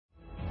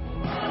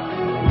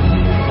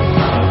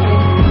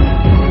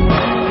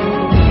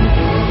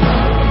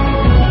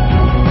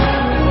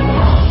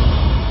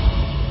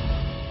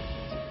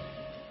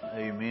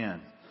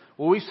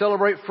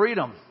celebrate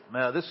freedom.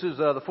 This is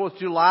the 4th of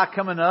July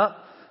coming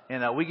up,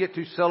 and we get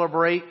to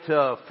celebrate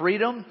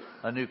freedom,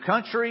 a new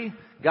country.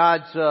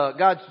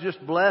 God's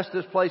just blessed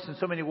this place in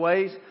so many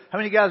ways. How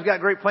many guys got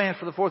great plans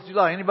for the 4th of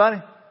July?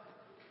 Anybody?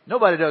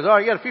 Nobody does. All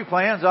right, you got a few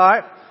plans. All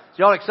right.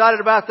 So y'all excited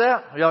about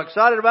that? Are y'all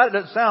excited about it?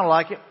 Doesn't sound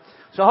like it.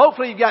 So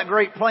hopefully you've got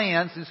great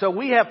plans. And so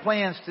we have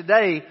plans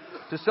today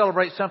to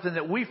celebrate something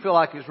that we feel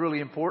like is really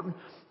important.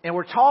 And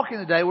we're talking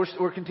today,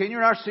 we're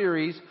continuing our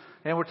series,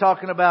 and we're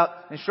talking about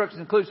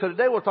instructions included. So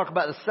today we'll talk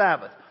about the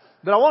Sabbath.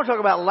 But I want to talk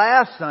about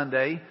last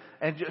Sunday,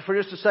 and for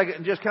just a second,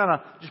 and just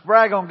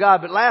brag on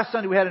God. But last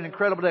Sunday we had an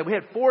incredible day. We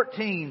had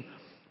 14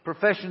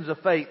 professions of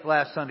faith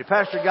last Sunday.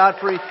 Pastor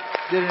Godfrey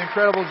did an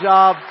incredible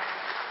job.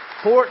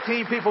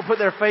 14 people put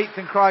their faith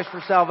in Christ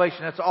for salvation.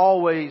 That's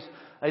always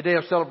a day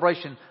of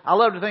celebration. I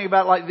love to think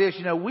about it like this.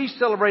 You know, we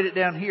celebrate it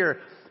down here,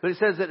 but it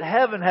says that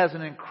heaven has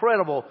an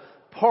incredible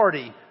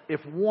party if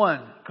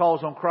one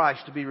calls on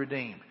Christ to be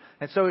redeemed.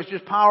 And so it's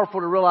just powerful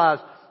to realize,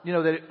 you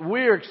know, that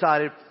we're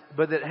excited,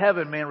 but that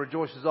heaven, man,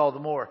 rejoices all the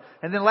more.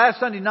 And then last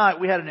Sunday night,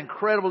 we had an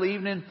incredible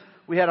evening.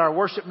 We had our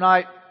worship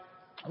night.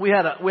 We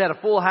had a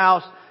full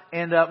house.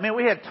 And, man,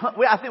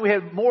 I think we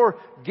had more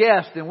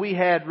guests than we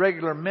had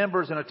regular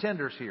members and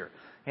attenders here.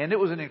 And it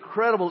was an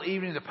incredible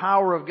evening. The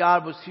power of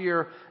God was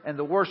here, and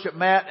the worship,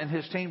 Matt and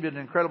his team did an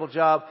incredible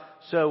job.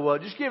 So,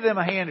 just give them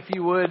a hand if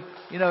you would,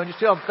 you know, and just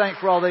tell them thanks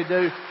for all they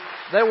do.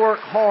 They work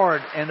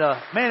hard, and,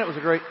 man, it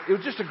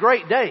was just a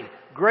great day.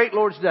 Great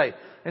Lord's Day.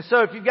 And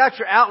so if you've got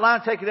your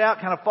outline, take it out,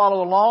 kind of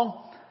follow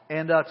along.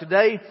 And,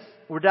 today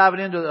we're diving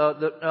into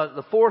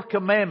the 4th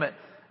commandment.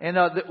 And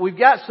we've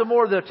got some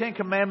more of the 10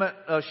 Commandment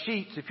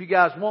sheets. If you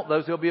guys want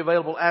those, they'll be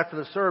available after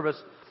the service.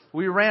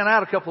 We ran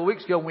out a couple of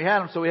weeks ago when we had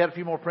them, so we had a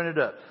few more printed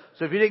up.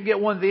 So if you didn't get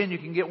one then, you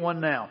can get one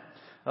now.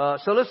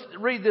 So let's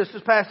read this.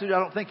 This passage I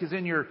don't think is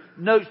in your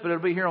notes, but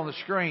it'll be here on the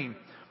screen.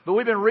 But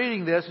we've been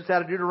reading this. It's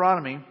out of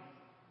Deuteronomy.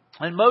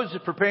 And Moses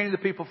is preparing the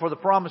people for the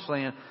promised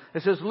land.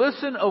 It says,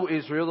 "Listen, O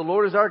Israel, the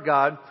Lord is our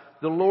God,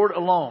 the Lord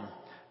alone.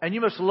 And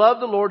you must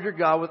love the Lord your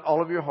God with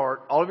all of your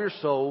heart, all of your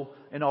soul,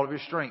 and all of your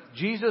strength."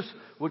 Jesus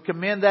would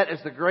commend that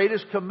as the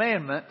greatest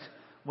commandment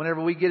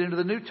whenever we get into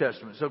the New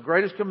Testament. So,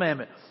 greatest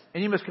commandment.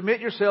 "And you must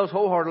commit yourselves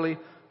wholeheartedly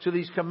to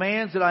these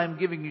commands that I am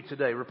giving you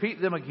today.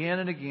 Repeat them again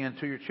and again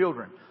to your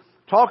children.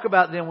 Talk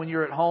about them when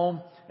you're at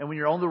home and when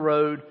you're on the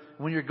road,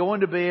 when you're going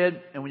to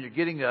bed and when you're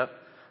getting up.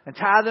 And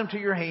tie them to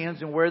your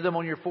hands and wear them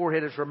on your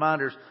forehead as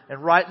reminders,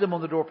 and write them on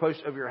the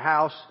doorposts of your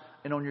house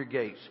and on your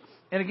gates."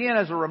 And again,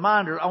 as a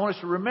reminder, I want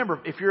us to remember,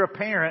 if you're a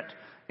parent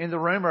in the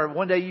room, or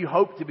one day you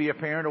hope to be a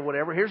parent or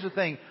whatever, here's the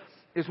thing,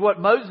 is what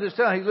Moses is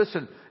telling. Hey,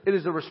 listen, it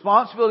is the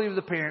responsibility of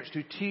the parents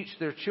to teach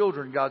their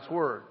children God's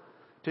Word.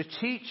 To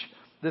teach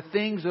the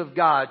things of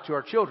God to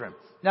our children.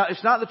 Now,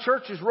 it's not the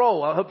church's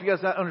role. I hope you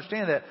guys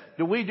understand that.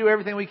 Do we do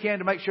everything we can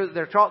to make sure that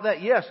they're taught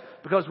that? Yes,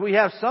 because we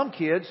have some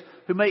kids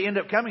who may end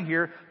up coming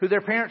here who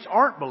their parents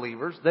aren't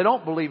believers. They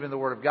don't believe in the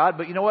Word of God,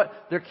 but you know what?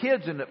 Their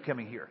kids end up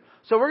coming here.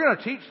 So we're going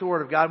to teach the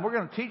Word of God, and we're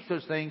going to teach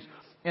those things,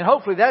 and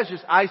hopefully that's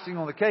just icing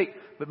on the cake.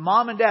 But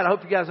Mom and Dad, I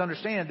hope you guys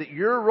understand that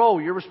your role,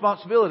 your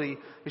responsibility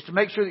is to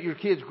make sure that your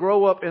kids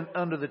grow up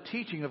under the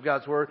teaching of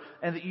God's Word,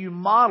 and that you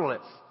model it.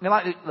 And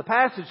like the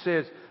passage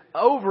says,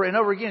 over and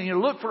over again, you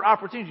know, look for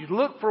opportunities,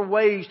 look for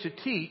ways to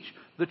teach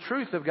the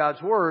truth of God's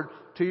Word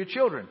to your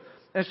children.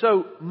 And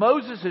so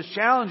Moses is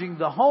challenging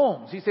the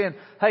homes. He's saying,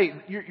 hey,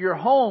 your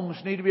homes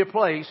need to be a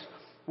place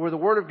where the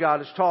Word of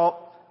God is taught,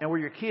 and where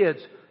your kids,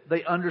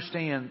 they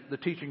understand the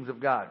teachings of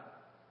God.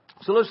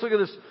 So let's look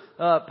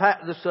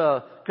at this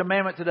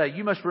commandment today.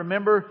 You must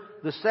remember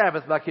the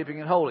Sabbath by keeping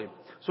it holy.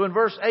 So in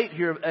verse 8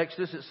 here of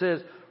Exodus, it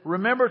says,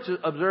 "Remember to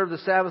observe the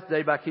Sabbath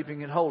day by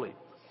keeping it holy.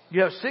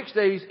 You have 6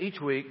 days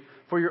each week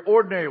for your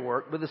ordinary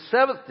work, but the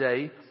 7th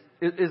day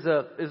is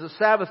a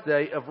Sabbath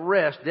day of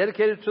rest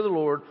dedicated to the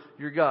Lord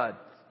your God.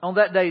 On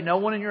that day, no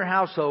one in your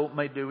household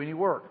may do any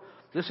work.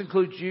 This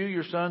includes you,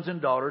 your sons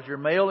and daughters, your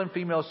male and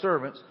female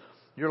servants,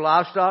 your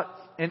livestock,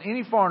 and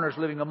any foreigners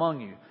living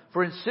among you.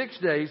 For in 6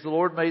 days the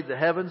Lord made the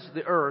heavens,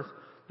 the earth,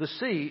 the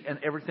sea, and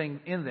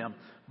everything in them.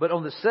 But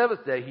on the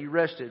 7th day He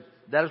rested.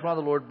 That is why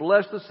the Lord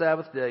blessed the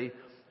Sabbath day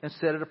and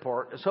set it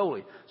apart as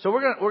holy." So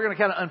we're going to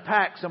kind of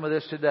unpack some of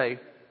this today.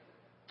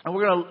 And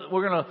we're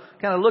going to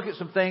kind of look at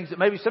some things that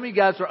maybe some of you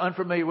guys are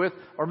unfamiliar with,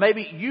 or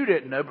maybe you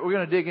didn't know, but we're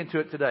going to dig into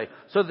it today.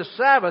 So the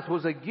Sabbath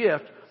was a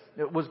gift.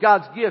 It was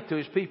God's gift to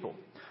His people.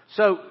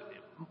 So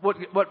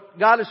what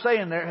God is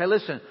saying there, hey,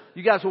 listen,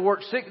 you guys will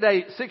work 6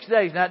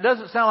 days. Now, it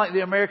doesn't sound like the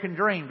American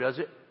dream, does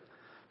it?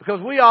 Because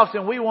we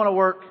want to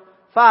work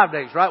 5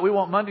 days, right? We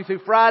want Monday through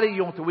Friday.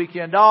 You want the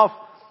weekend off.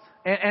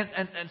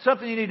 And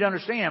something you need to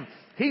understand,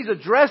 He's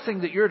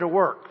addressing that you're to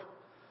work.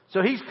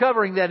 So He's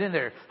covering that in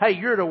there. Hey,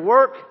 you're to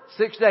work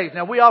 6 days.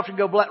 Now, we often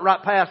go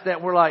right past that,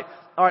 and we're like,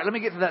 all right, let me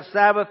get to that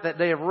Sabbath, that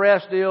day of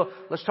rest deal.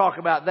 Let's talk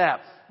about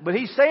that. But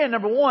He's saying,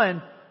 number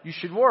one, you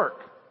should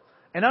work.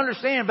 And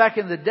understand, back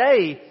in the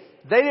day,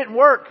 they didn't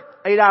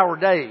work 8-hour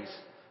days.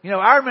 You know,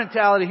 our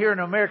mentality here in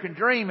the American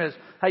dream is,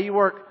 hey, you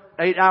work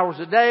 8 hours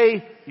a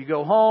day, you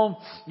go home,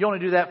 you only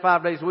do that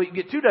 5 days a week,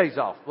 you get 2 days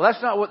off. Well,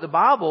 that's not what the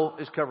Bible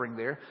is covering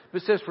there.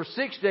 It says for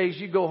 6 days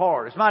you go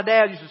hard. As my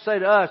dad used to say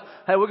to us,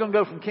 hey, we're going to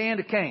go from can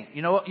to can't.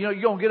 You know,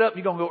 you're going to get up,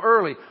 you're going to go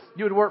early.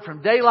 You would work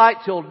from daylight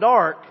till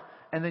dark,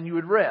 and then you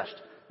would rest.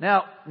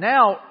 Now,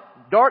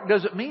 dark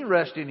doesn't mean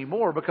rest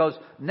anymore, because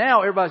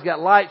now everybody's got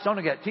lights on,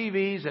 they got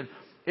TVs, and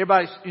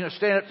everybody's,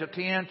 staying up till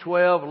 10,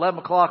 12, 11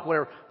 o'clock,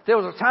 whatever. There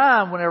was a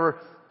time whenever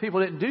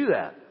people didn't do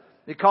that.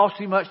 It cost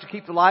too much to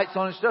keep the lights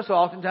on and stuff, so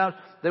oftentimes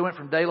they went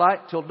from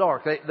daylight till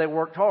dark. They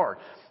worked hard.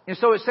 And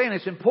so it's saying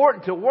it's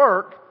important to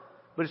work,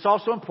 but it's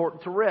also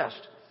important to rest.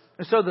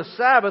 And so the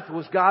Sabbath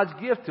was God's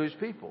gift to His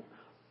people.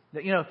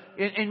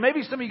 And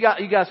maybe some of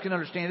you guys can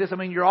understand this. I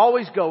mean, you're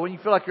always going. You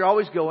feel like you're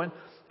always going.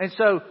 And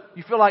so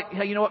you feel like,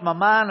 hey, you know what, my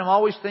mind, I'm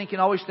always thinking.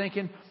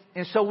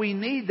 And so we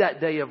need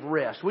that day of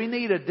rest. We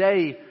need a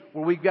day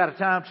where we've got a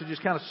time to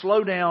just kind of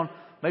slow down,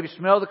 maybe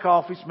smell the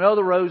coffee, smell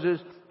the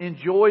roses,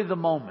 enjoy the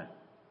moment.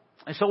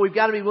 And so we've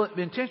got to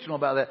be intentional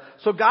about that.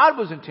 So God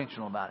was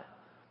intentional about it.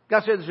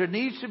 God said there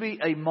needs to be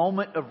a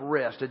moment of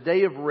rest, a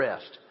day of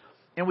rest.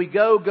 And we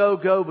go,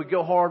 we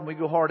go hard, and we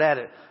go hard at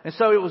it. And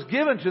so it was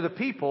given to the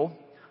people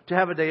to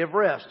have a day of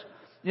rest.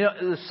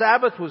 The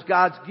Sabbath was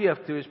God's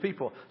gift to His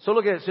people. So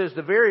look at it. It says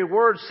the very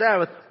word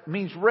Sabbath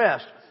means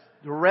rest.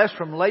 The rest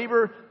from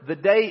labor, the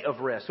day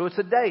of rest. So it's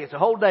a day. It's a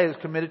whole day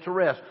that's committed to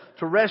rest,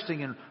 to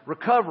resting and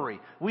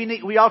recovery.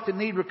 We often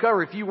need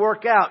recovery. If you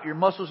work out, your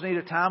muscles need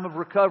a time of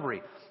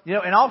recovery.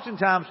 And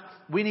oftentimes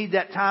we need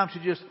that time to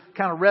just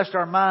kind of rest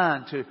our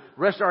mind, to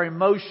rest our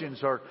emotions,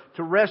 or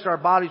to rest our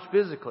bodies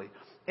physically.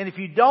 And if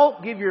you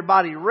don't give your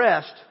body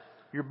rest,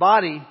 your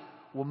body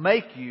will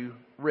make you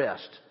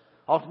rest.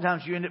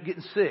 Oftentimes you end up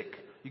getting sick.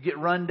 You get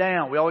run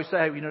down. We always say,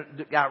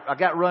 I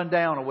got run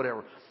down or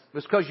whatever.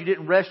 It's because you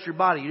didn't rest your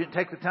body. You didn't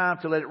take the time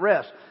to let it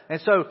rest.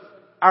 And so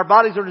our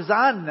bodies are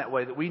designed in that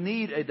way, that we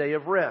need a day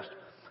of rest.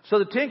 So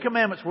the 10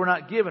 Commandments were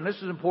not given. This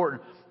is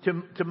important,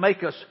 to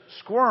make us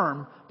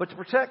squirm, but to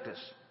protect us.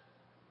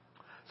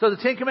 So the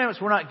 10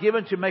 Commandments were not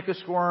given to make us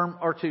squirm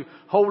or to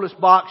hold us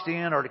boxed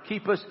in or to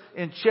keep us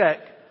in check,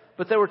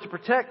 but they were to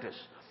protect us.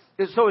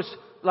 So it's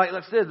like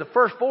I said, the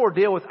first 4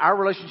 deal with our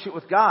relationship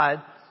with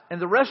God, and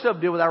the rest of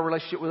them deal with our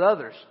relationship with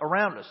others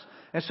around us.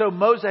 And so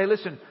Moses, hey,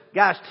 listen,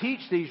 guys,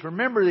 teach these,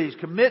 remember these,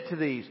 commit to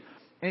these.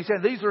 And he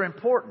said these are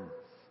important.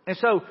 And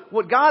so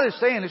what God is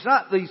saying, it's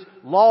not these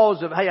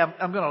laws of, hey,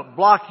 I'm going to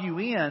block you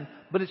in,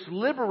 but it's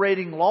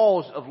liberating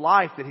laws of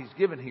life that He's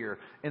given here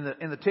in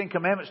the 10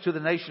 Commandments to the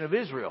nation of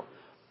Israel.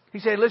 He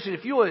said, listen,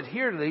 if you'll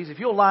adhere to these, if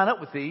you'll line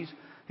up with these,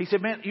 He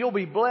said, man, you'll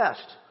be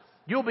blessed.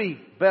 You'll be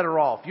better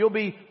off. You'll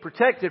be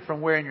protected from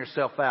wearing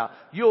yourself out.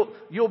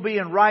 You'll be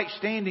in right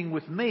standing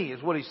with me,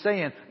 is what He's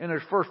saying in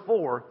those first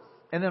 4.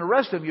 And then the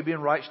rest of them, you'll be in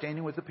right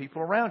standing with the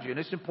people around you. And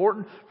it's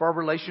important for our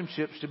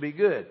relationships to be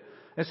good.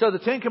 And so the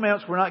 10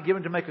 Commandments were not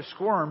given to make us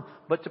squirm,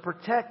 but to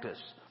protect us.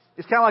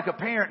 It's kind of like a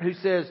parent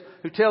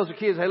who tells the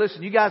kids, hey,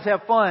 listen, you guys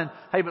have fun.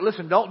 Hey, but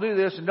listen, don't do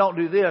this and don't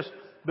do this.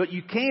 But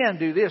you can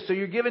do this. So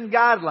you're giving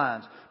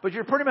guidelines. But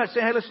you're pretty much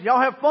saying, hey, listen,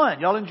 y'all have fun.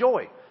 Y'all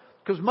enjoy.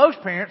 Because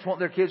most parents want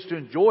their kids to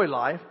enjoy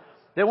life.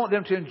 They want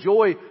them to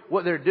enjoy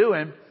what they're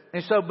doing.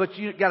 And so, but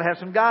you got to have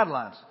some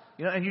guidelines.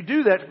 And you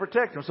do that to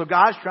protect them. So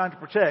God's trying to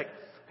protect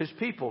His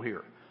people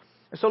here.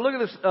 And so look at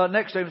this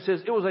next statement. It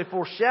says, it was a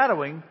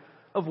foreshadowing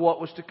of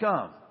what was to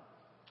come.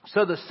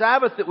 So the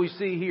Sabbath that we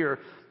see here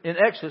in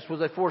Exodus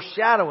was a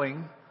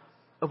foreshadowing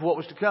of what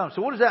was to come.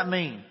 So what does that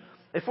mean?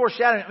 A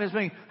foreshadowing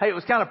means, hey, it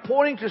was kind of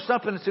pointing to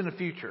something that's in the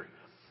future.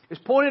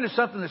 It's pointing to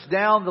something that's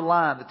down the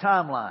line, the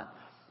timeline.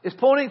 It's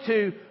pointing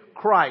to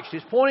Christ.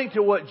 It's pointing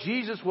to what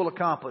Jesus will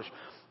accomplish.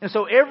 And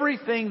so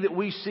everything that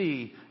we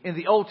see in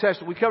the Old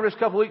Testament, we covered this a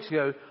couple of weeks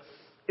ago,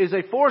 is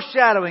a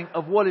foreshadowing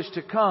of what is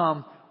to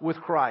come with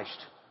Christ.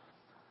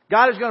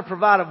 God is going to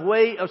provide a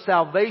way of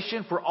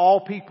salvation for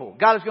all people.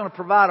 God is going to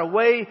provide a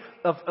way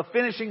of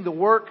finishing the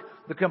work,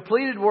 the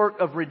completed work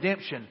of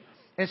redemption.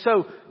 And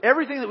so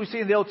everything that we see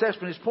in the Old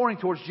Testament is pointing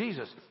towards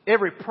Jesus.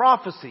 Every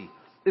prophecy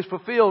is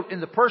fulfilled in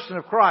the person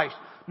of Christ.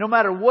 No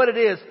matter what it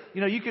is,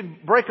 you can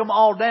break them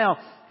all down.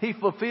 He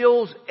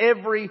fulfills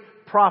every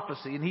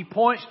prophecy, and He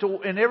points to,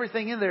 and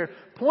everything in there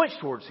points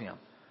towards Him.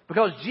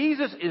 Because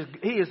Jesus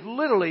He is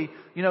literally,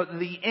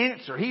 the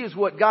answer. He is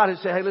what God has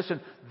said, hey, listen,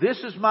 this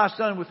is my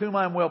Son with whom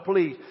I am well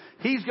pleased.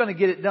 He's going to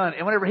get it done.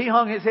 And whenever He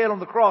hung His head on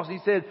the cross, He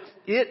said,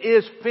 it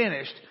is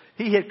finished.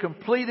 He had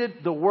completed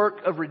the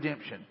work of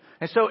redemption.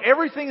 And so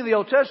everything in the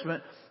Old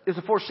Testament is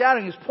a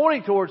foreshadowing, is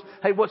pointing towards,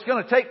 hey, what's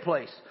going to take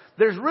place.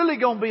 There's really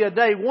going to be a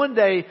day, one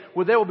day,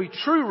 where there will be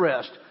true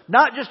rest.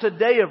 Not just a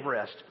day of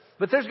rest,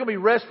 but there's going to be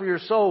rest for your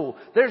soul.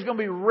 There's going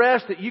to be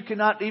rest that you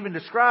cannot even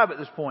describe at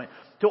this point.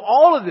 So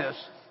all of this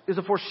is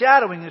a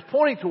foreshadowing, is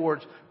pointing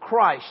towards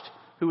Christ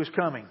who is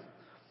coming.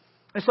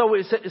 And so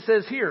it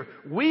says here,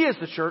 we as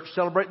the church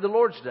celebrate the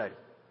Lord's Day.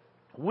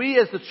 We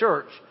as the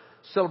church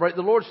celebrate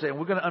the Lord's Day. And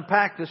we're going to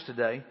unpack this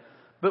today.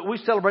 But we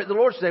celebrate the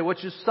Lord's Day,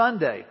 which is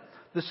Sunday.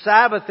 The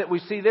Sabbath that we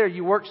see there,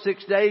 you work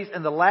 6 days,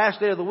 and the last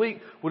day of the week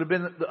would have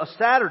been a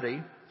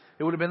Saturday.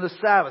 It would have been the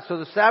Sabbath. So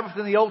the Sabbath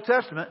in the Old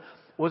Testament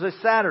was a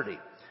Saturday.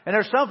 And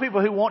there's some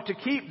people who want to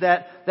keep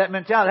that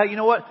mentality. Hey, you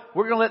know what?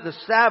 We're going to let the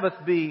Sabbath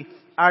be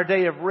our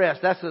day of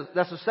rest. That's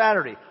a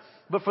Saturday.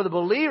 But for the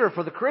believer,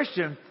 for the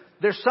Christian,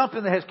 there's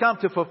something that has come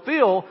to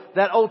fulfill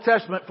that Old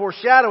Testament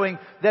foreshadowing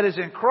that is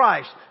in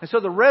Christ. And so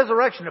the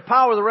resurrection, the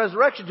power of the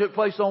resurrection took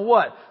place on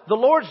what? The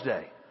Lord's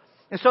Day.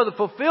 And so the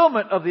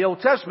fulfillment of the Old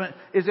Testament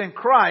is in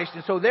Christ.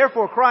 And so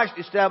therefore Christ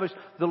established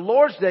the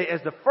Lord's Day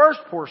as the first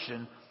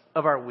portion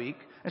of our week.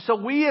 And so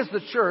we as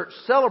the church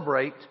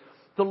celebrate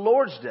the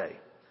Lord's Day.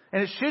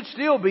 And it should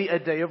still be a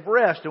day of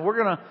rest. And we're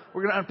gonna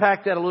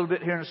unpack that a little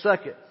bit here in a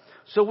second.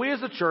 So we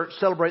as a church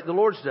celebrate the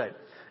Lord's Day.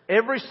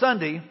 Every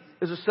Sunday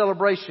is a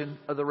celebration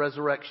of the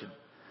resurrection.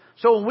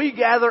 So when we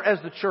gather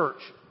as the church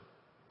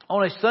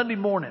on a Sunday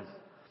morning,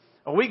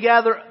 or we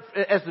gather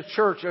as the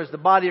church, as the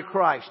body of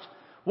Christ,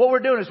 what we're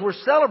doing is we're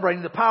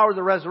celebrating the power of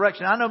the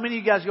resurrection. I know many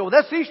of you guys go, well,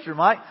 that's Easter,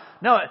 Mike.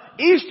 No,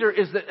 Easter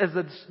is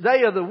the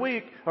day of the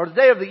week, or the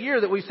day of the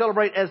year that we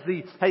celebrate as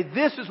hey,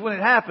 this is when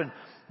it happened.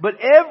 But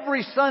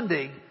every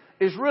Sunday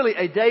is really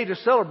a day to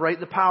celebrate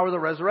the power of the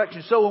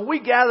resurrection. So when we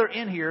gather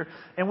in here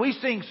and we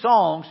sing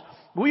songs,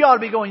 we ought to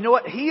be going, you know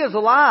what? He is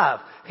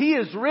alive. He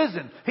is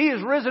risen. He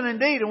is risen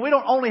indeed. And we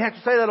don't only have to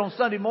say that on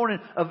Sunday morning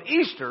of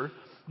Easter,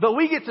 but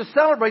we get to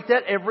celebrate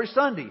that every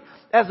Sunday.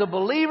 As a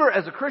believer,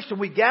 as a Christian,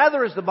 we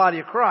gather as the body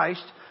of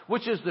Christ,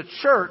 which is the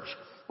church,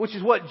 which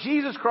is what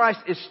Jesus Christ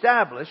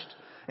established.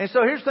 And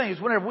so here's the thing,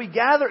 is whenever we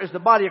gather as the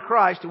body of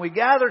Christ and we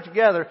gather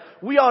together,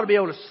 we ought to be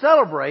able to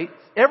celebrate.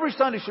 Every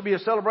Sunday should be a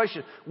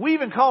celebration. We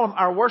even call them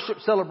our worship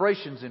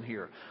celebrations in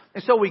here.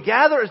 And so we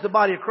gather as the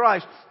body of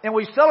Christ and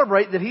we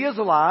celebrate that He is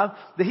alive,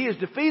 that He has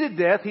defeated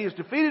death, He has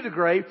defeated the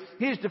grave,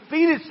 He has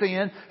defeated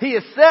sin, He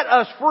has set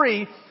us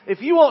free.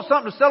 If you want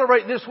something to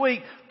celebrate this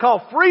week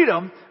called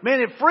freedom, man,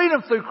 in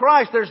freedom through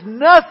Christ, there's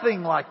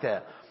nothing like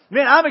that.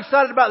 Man, I'm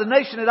excited about the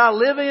nation that I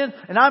live in,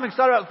 and I'm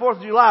excited about the 4th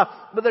of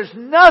July, but there's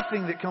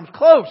nothing that comes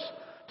close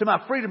to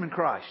my freedom in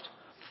Christ.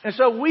 And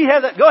so we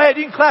have that. Go ahead,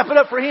 you can clap it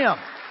up for Him.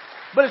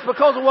 But it's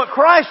because of what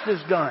Christ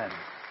has done.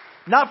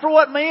 Not for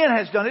what man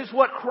has done. It's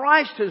what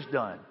Christ has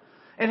done.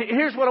 And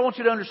here's what I want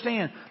you to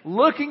understand.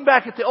 Looking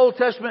back at the Old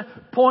Testament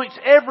points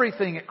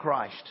everything at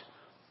Christ.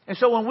 And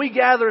so when we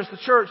gather as the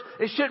church,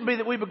 it shouldn't be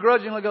that we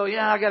begrudgingly go,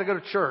 yeah, I got to go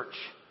to church.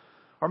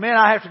 Or man,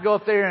 I have to go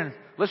up there and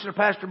listen to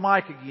Pastor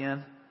Mike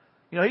again.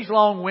 You know, he's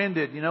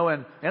long-winded, you know,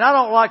 and I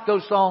don't like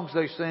those songs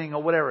they sing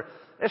or whatever.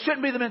 That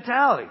shouldn't be the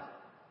mentality.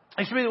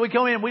 It should be that we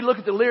come in and we look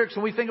at the lyrics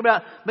and we think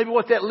about maybe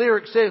what that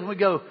lyric says and we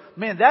go,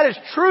 man, that is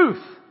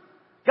truth.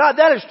 God,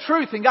 that is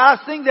truth. And God,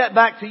 I sing that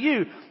back to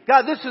you.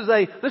 God, this is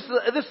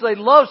a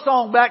love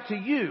song back to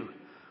you.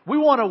 We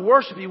want to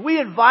worship you. We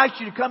invite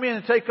you to come in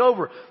and take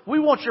over. We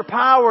want your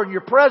power and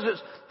your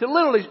presence to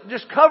literally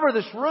just cover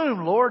this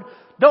room, Lord.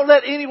 Don't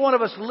let any one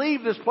of us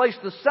leave this place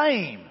the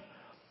same.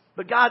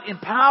 But God,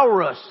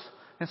 empower us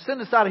and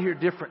send us out of here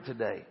different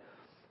today.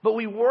 But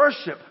we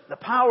worship the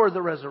power of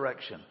the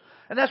resurrection.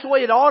 And that's the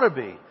way it ought to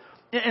be.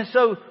 And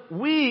so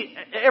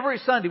every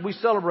Sunday we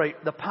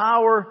celebrate the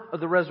power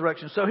of the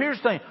resurrection. So here's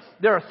the thing.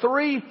 There are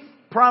 3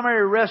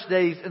 primary rest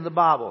days in the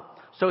Bible.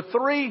 So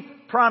 3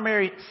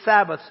 primary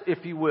Sabbaths,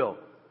 if you will,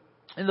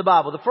 in the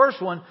Bible. The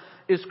first one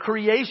is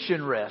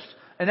creation rest.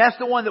 And that's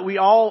the one that we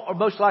all are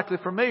most likely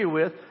familiar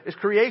with, is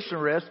creation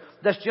rest.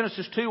 That's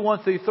Genesis 2,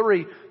 1 through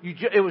 3.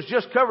 It was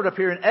just covered up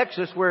here in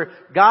Exodus where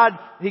God,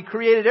 He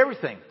created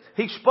everything.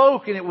 He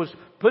spoke and it was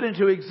put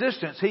into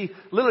existence. He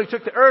literally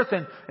took the earth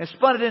and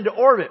spun it into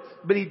orbit.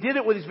 But He did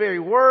it with His very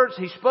words.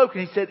 He spoke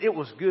and He said it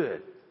was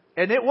good.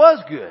 And it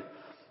was good.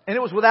 And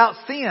it was without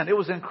sin. It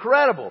was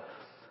incredible.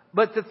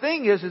 But the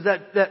thing is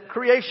that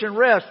creation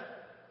rest,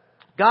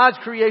 God's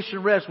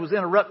creation rest was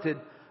interrupted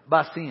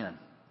by sin.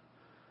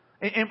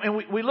 And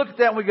we look at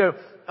that and we go,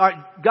 all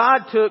right,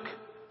 God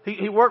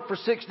He worked for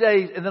 6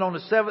 days and then on the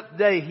 7th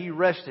day He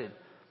rested.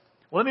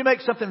 Well, let me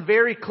make something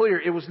very clear.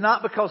 It was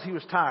not because He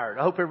was tired.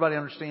 I hope everybody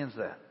understands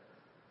that.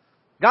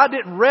 God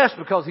didn't rest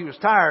because He was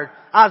tired.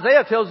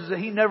 Isaiah tells us that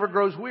He never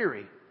grows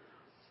weary.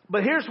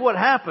 But here's what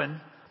happened,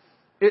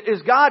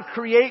 is God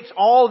creates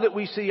all that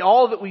we see,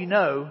 all that we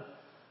know,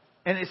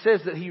 and it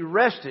says that He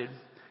rested,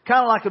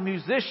 kind of like a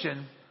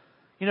musician,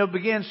 you know,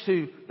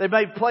 they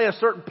may play a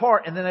certain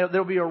part and then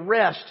there'll be a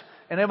rest.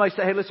 And they may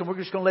say, hey, listen, we're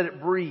just going to let it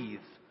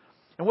breathe.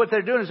 And what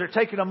they're doing is they're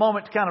taking a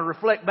moment to kind of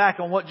reflect back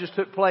on what just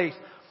took place.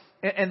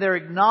 And they're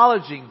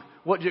acknowledging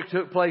what just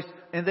took place.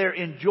 And they're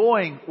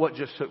enjoying what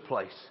just took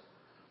place.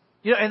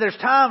 You know, and there's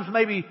times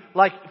maybe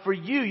like for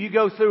you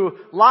go through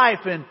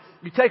life and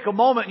you take a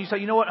moment and you say,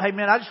 you know what? Hey,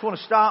 man, I just want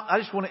to stop. I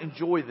just want to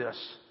enjoy this.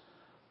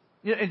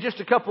 You know, in just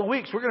a couple of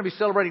weeks, we're going to be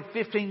celebrating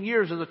 15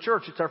 years as a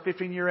church. It's our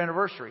 15-year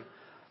anniversary.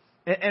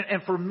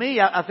 And for me,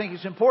 I think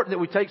it's important that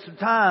we take some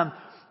time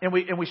and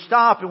we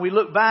stop and we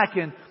look back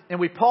and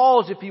we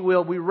pause, if you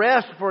will. We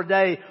rest for a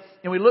day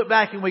and we look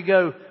back and we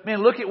go,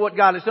 man, look at what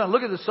God has done.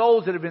 Look at the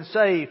souls that have been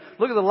saved.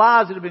 Look at the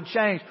lives that have been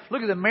changed.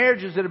 Look at the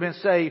marriages that have been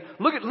saved.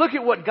 Look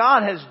at what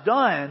God has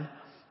done.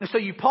 And so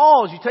you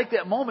pause, you take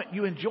that moment,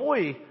 you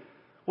enjoy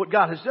what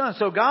God has done.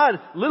 So God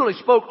literally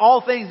spoke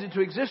all things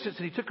into existence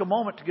and He took a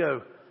moment to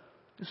go,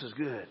 this is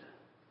good.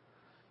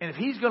 And if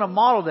He's going to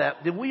model that,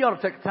 then we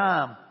ought to take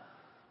time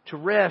to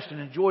rest and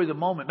enjoy the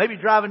moment. Maybe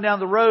driving down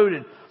the road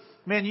and,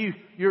 man,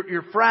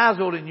 you're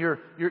frazzled and you're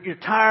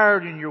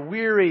tired and you're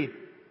weary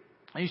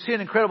and you see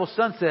an incredible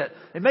sunset.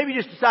 And maybe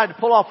you just decide to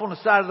pull off on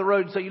the side of the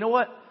road and say, you know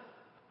what?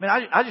 Man,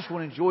 I just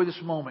want to enjoy this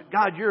moment.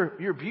 God,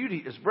 your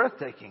beauty is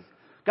breathtaking.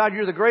 God,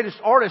 you're the greatest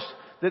artist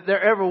that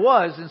there ever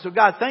was. And so,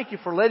 God, thank you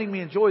for letting me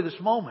enjoy this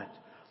moment.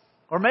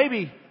 Or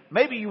maybe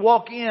you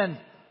walk in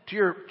to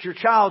your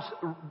child's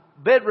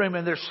bedroom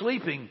and they're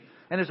sleeping,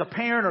 and as a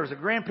parent or as a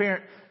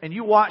grandparent, and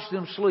you watch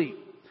them sleep,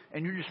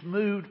 and you're just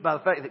moved by the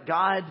fact that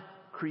God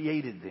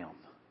created them.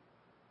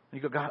 And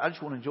you go, God, I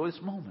just want to enjoy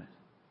this moment.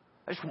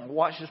 I just want to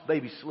watch this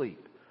baby sleep.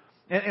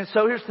 And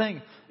so here's the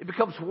thing. It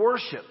becomes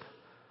worship.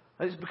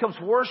 It becomes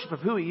worship of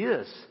who He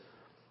is.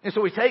 And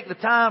so we take the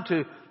time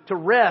to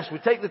rest. We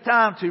take the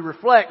time to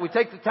reflect. We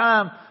take the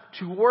time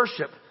to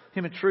worship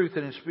Him in truth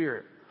and in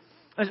spirit.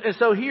 And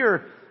so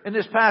here in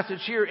this passage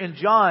here in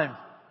John,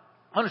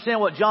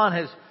 understand what John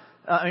has,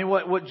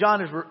 what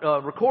John is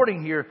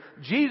recording here.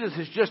 Jesus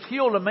has just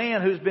healed a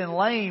man who's been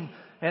lame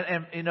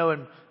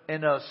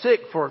and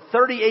sick for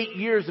 38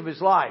 years of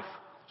his life.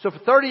 So for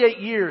 38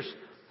 years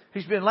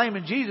he's been lame,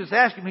 and Jesus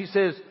asked him.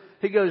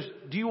 He goes,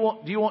 do you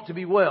want to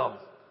be well?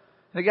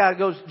 And the guy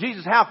goes,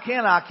 Jesus, how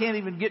can I? I can't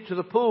even get to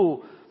the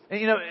pool.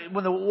 And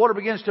when the water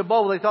begins to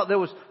bubble, they thought there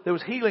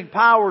was healing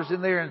powers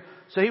in there, and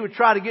so he would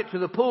try to get to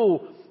the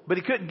pool, but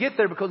he couldn't get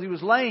there because he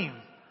was lame,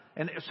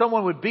 and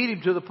someone would beat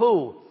him to the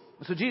pool.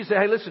 And so Jesus said,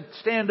 hey, listen,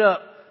 stand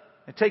up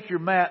and take your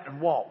mat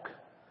and walk.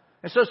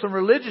 And so some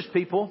religious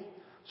people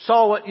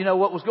saw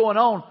what was going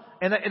on,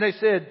 and they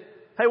said,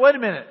 hey, wait a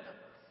minute,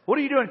 what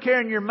are you doing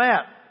carrying your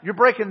mat? You're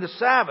breaking the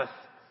Sabbath.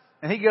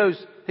 And he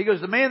goes,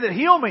 the man that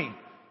healed me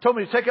told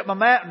me to take up my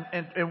mat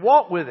and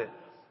walk with it.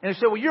 And he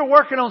said, well, you're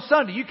working on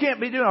Sunday. You can't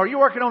be doing, or you're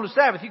working on the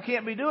Sabbath. You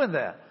can't be doing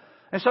that.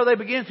 And so they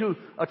began to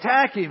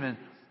attack him.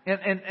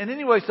 And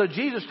anyway, so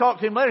Jesus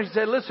talked to him later. He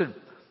said, listen,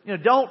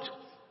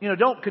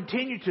 don't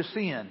continue to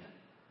sin,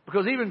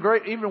 because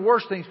even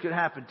worse things could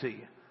happen to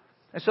you.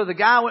 And so the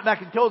guy went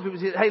back and told people,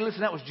 he said, hey,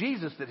 listen, that was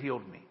Jesus that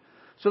healed me.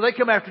 So they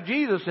come after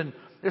Jesus and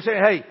they're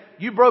saying, hey,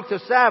 you broke the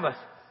Sabbath.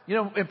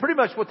 And pretty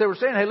much what they were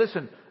saying, hey,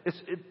 listen,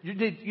 you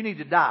need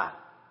to die.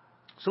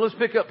 So let's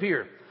pick up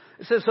here.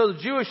 It says, so the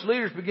Jewish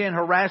leaders began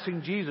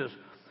harassing Jesus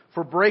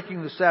for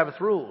breaking the Sabbath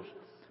rules.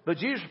 But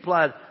Jesus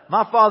replied,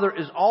 my Father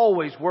is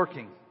always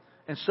working,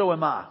 and so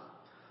am I.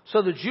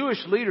 So the Jewish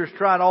leaders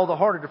tried all the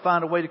harder to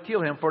find a way to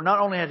kill him, for not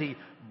only had he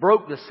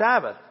broke the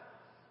Sabbath,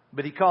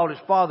 but he called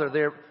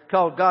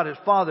God his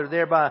Father,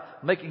 thereby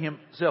making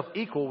himself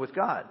equal with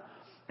God.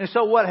 And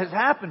so what has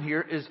happened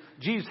here is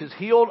Jesus is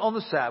healed on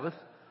the Sabbath,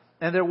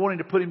 and they're wanting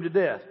to put him to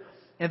death.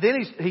 And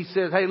then he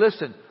says, hey,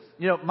 listen,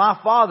 my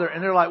Father,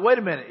 and they're like, wait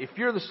a minute, if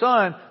you're the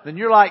Son, then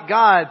you're like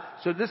God,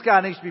 so this guy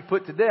needs to be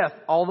put to death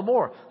all the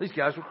more. These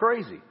guys were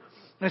crazy.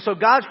 And so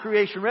God's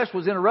creation rest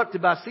was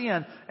interrupted by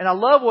sin. And I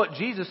love what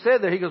Jesus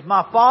said there. He goes,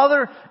 my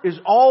Father is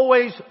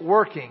always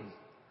working.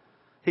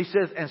 He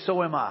says, and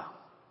so am I.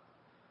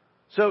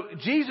 So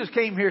Jesus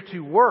came here to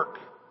work.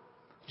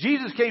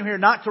 Jesus came here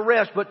not to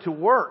rest, but to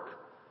work.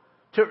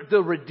 To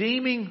the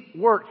redeeming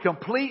work,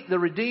 complete the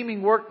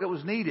redeeming work that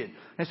was needed.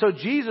 And so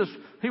Jesus,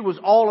 He was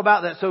all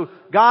about that. So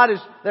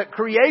that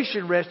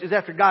creation rest is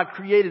after God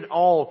created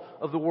all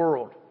of the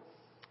world.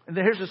 And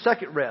then here's the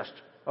second rest,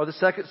 or the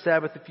second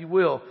Sabbath, if you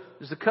will,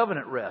 is the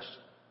covenant rest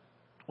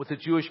with the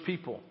Jewish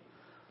people.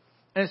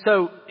 And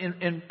so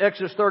in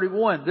Exodus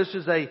 31, this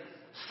is a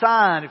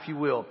sign, if you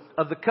will,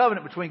 of the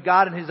covenant between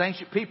God and His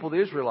ancient people,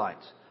 the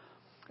Israelites.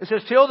 It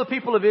says, tell the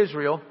people of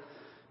Israel,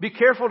 be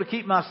careful to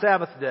keep my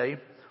Sabbath day,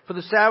 for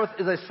the Sabbath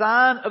is a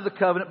sign of the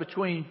covenant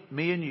between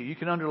me and you. You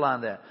can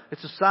underline that.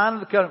 It's a sign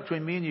of the covenant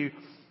between me and you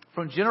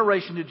from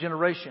generation to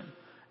generation.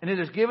 And it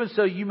is given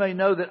so you may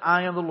know that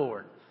I am the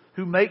Lord,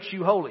 who makes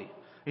you holy.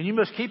 And you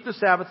must keep the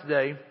Sabbath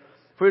day,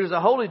 for it is a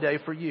holy day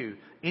for you.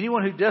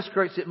 Anyone who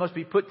desecrates it must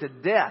be put to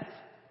death.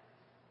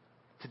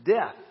 To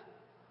death.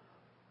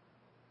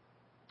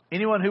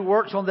 Anyone who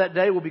works on that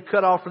day will be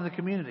cut off from the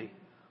community.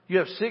 You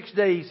have 6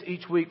 days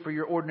each week for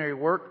your ordinary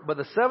work, but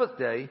the seventh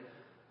day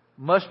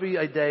must be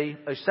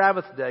a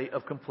Sabbath day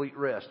of complete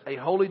rest, a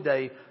holy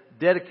day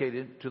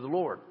dedicated to the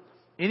Lord.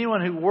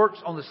 Anyone who works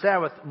on the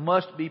Sabbath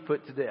must be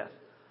put to death.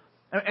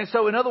 And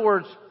so, in other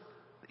words,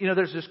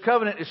 there's this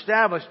covenant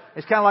established.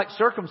 It's kind of like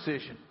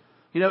circumcision.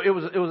 It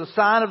was a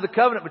sign of the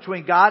covenant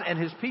between God and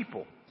His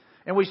people.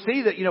 And we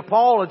see that,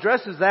 Paul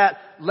addresses that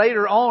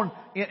later on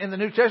in the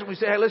New Testament. We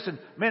say, hey, listen,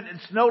 man,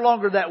 it's no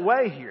longer that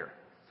way here.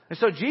 And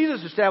so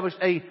Jesus established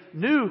a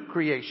new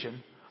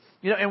creation.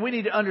 And we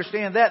need to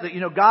understand that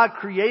God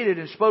created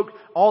and spoke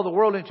all the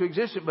world into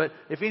existence. But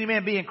if any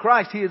man be in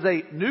Christ, he is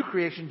a new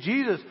creation.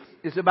 Jesus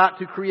is about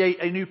to create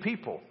a new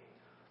people,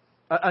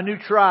 a new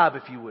tribe,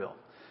 if you will.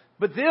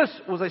 But this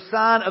was a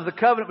sign of the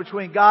covenant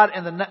between God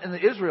and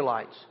the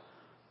Israelites.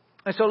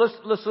 And so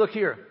let's look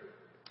here.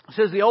 It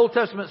says the Old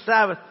Testament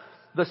Sabbath,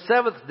 the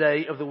seventh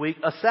day of the week,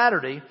 a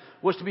Saturday,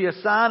 was to be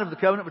a sign of the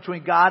covenant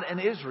between God and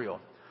Israel.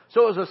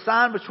 So it was a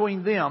sign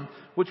between them,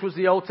 which was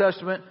the Old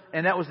Testament,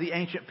 and that was the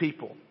ancient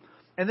people.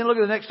 And then look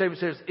at the next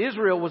statement. It says,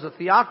 Israel was a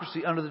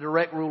theocracy under the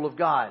direct rule of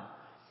God.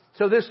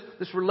 So this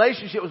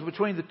relationship was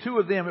between the two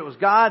of them. It was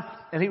God,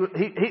 and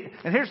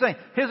and here's the thing.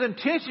 His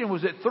intention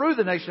was that through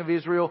the nation of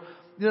Israel,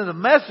 the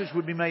message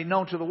would be made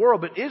known to the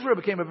world. But Israel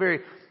became a very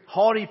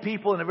haughty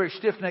people and a very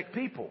stiff-necked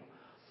people.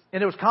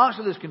 And there was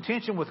constantly this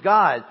contention with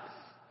God.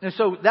 And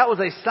so that was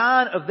a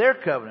sign of their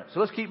covenant. So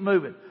let's keep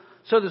moving.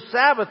 So the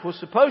Sabbath was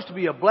supposed to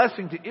be a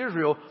blessing to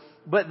Israel,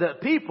 but the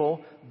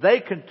people, they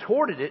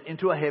contorted it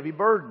into a heavy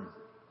burden.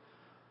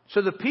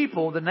 So the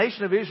people, the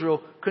nation of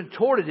Israel,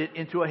 contorted it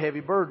into a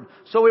heavy burden.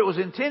 So it was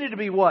intended to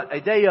be what?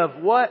 A day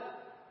of what?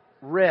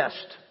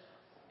 Rest.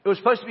 It was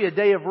supposed to be a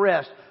day of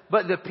rest.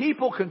 But the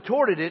people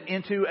contorted it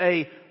into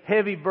a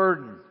heavy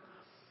burden.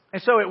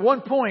 And so at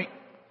one point,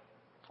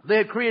 they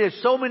had created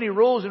so many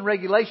rules and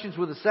regulations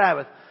with the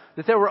Sabbath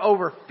that there were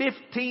over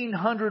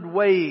 1,500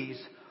 ways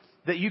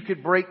that you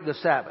could break the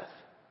Sabbath.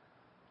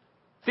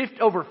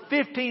 Over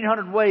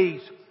 1,500 ways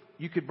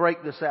you could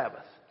break the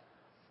Sabbath.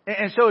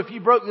 And so if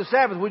you broke the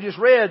Sabbath, we just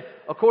read,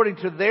 according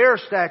to their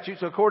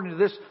statutes, according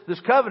to this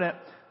covenant,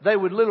 they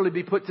would literally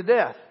be put to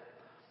death.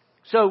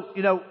 So,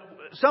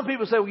 some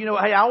people say,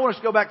 hey, I want us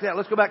to go back to that.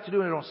 Let's go back to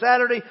doing it on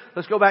Saturday.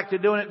 Let's go back to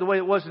doing it the way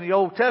it was in the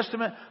Old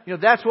Testament.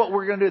 That's what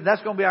we're going to do.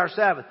 That's going to be our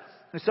Sabbath.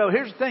 And so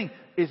here's the thing,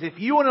 is if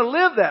you want to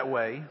live that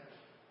way,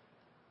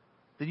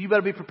 then you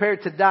better be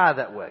prepared to die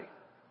that way.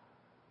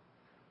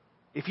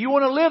 If you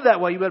want to live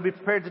that way, you better be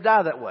prepared to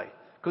die that way.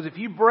 Because if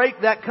you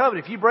break that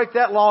covenant, if you break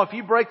that law, if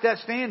you break that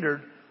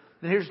standard,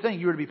 then here's the thing,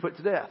 you were to be put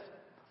to death.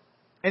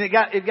 And it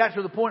got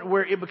to the point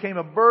where it became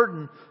a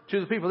burden to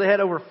the people. They had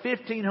over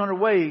 1,500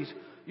 ways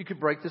you could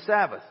break the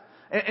Sabbath.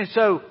 And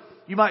so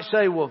you might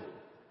say, well,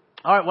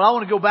 all right, well, I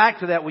want to go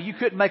back to that. Well, you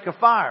couldn't make a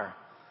fire.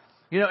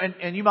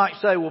 And you might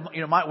say, well,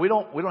 we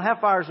don't have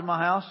fires in my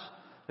house.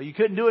 You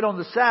couldn't do it on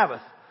the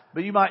Sabbath.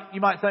 But you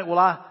might think, well,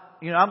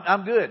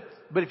 I'm good.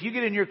 But if you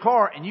get in your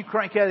car and you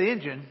crank out the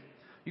engine,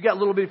 you got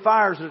little bitty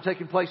fires that are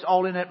taking place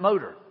all in that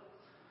motor.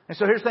 And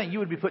so here's the thing, you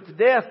would be put to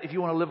death if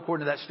you want to live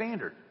according to that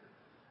standard.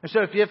 And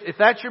so if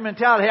that's your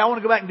mentality, hey, I want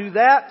to go back and do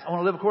that, I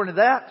want to live according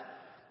to that,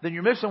 then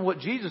you're missing what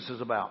Jesus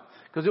is about.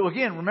 Because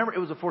again, remember, it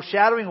was a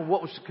foreshadowing of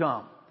what was to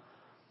come.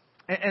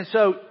 And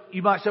so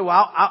you might say, well,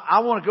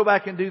 I want to go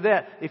back and do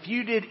that. If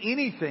you did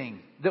anything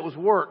that was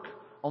work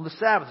on the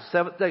Sabbath, the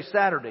seventh day,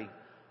 Saturday,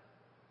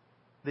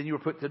 then you were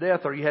put to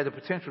death, or you had the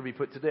potential to be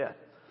put to death.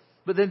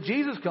 But then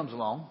Jesus comes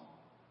along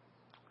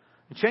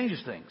and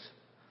changes things.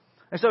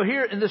 And so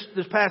here in this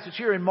passage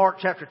here in Mark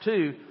chapter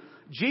 2,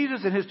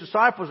 Jesus and his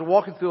disciples are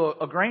walking through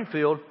a grain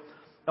field,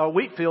 a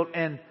wheat field,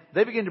 and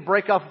they begin to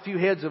break off a few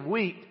heads of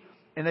wheat,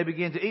 and they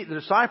begin to eat. The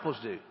disciples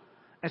do.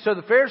 And so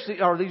the Pharisees,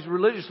 or these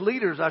religious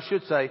leaders, I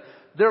should say,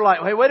 they're like,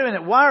 hey, wait a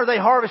minute, why are they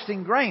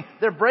harvesting grain?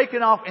 They're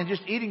breaking off and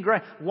just eating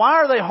grain. Why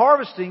are they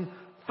harvesting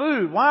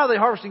food? Why are they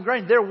harvesting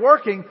grain? They're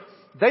working.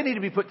 They need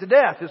to be put to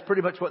death, is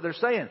pretty much what they're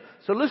saying.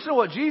 So listen to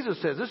what Jesus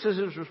says. This is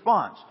his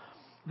response.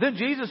 Then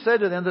Jesus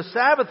said to them, the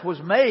Sabbath was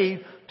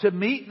made to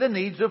meet the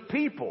needs of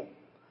people,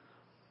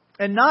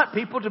 and not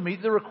people to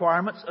meet the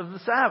requirements of the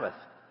Sabbath.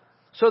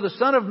 So the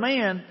Son of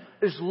Man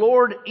is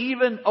Lord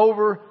even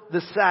over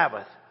the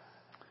Sabbath.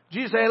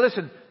 Jesus said, hey,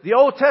 listen, the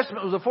Old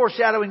Testament was a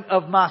foreshadowing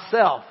of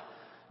myself.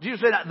 Jesus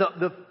said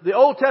the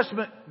Old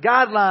Testament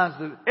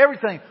guidelines,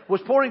 everything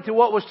was pointing to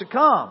what was to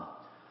come.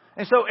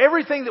 And so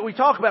everything that we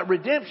talk about,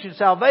 redemption,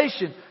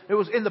 salvation, it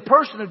was in the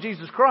person of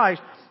Jesus Christ.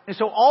 And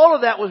so all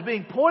of that was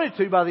being pointed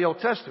to by the Old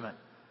Testament.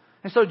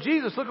 And so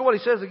Jesus, look at what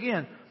he says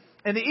again.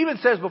 And he even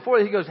says before,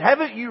 he goes,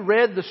 haven't you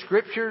read the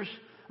Scriptures?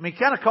 I mean,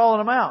 kind of calling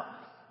them out.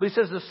 But he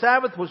says the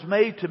Sabbath was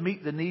made to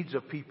meet the needs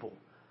of people.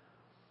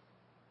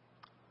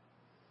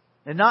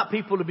 And not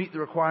people to meet the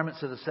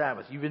requirements of the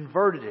Sabbath. You've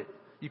inverted it.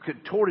 You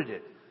contorted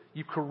it.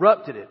 You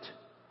corrupted it.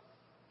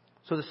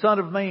 So the Son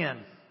of Man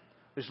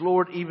is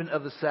Lord even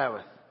of the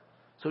Sabbath.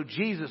 So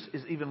Jesus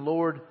is even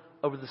Lord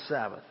over the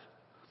Sabbath.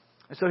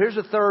 And so here's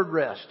the third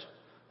rest.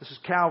 This is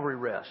Calvary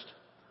rest.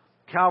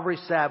 Calvary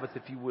Sabbath,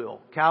 if you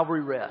will.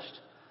 Calvary rest.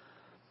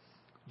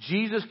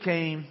 Jesus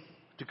came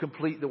to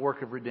complete the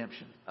work of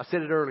redemption. I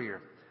said it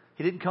earlier.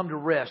 He didn't come to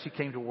rest. He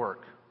came to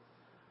work.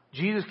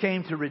 Jesus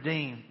came to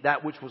redeem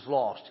that which was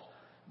lost.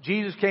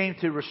 Jesus came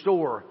to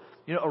restore,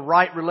 a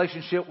right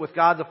relationship with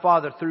God the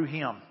Father through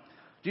Him.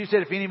 Jesus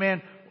said, if any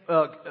man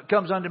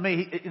comes unto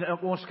me,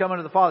 wants to come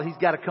unto the Father, he's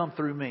got to come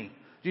through me.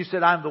 Jesus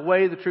said, I am the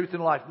way, the truth, and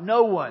the life.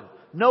 No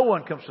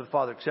one comes to the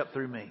Father except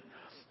through me.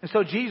 And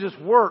so Jesus'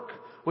 work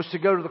was to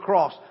go to the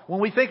cross. When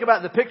we think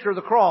about the picture of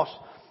the cross,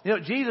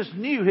 Jesus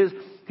knew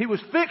he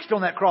was fixed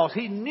on that cross.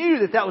 He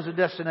knew that was a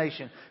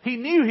destination. He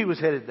knew he was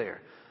headed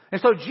there. And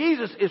so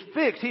Jesus is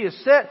fixed. He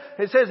is set.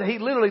 It says that he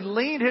literally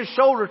leaned his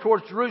shoulder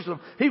towards Jerusalem.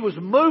 He was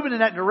moving in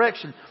that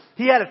direction.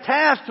 He had a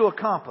task to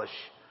accomplish.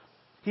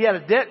 He had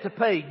a debt to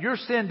pay. Your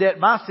sin debt,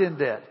 my sin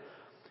debt.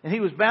 And he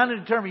was bound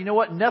and determined,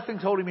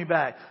 nothing's holding me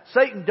back.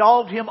 Satan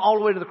dogged him all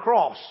the way to the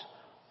cross.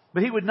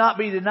 But he would not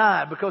be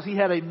denied because he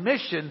had a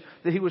mission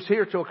that he was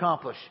here to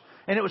accomplish.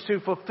 And it was to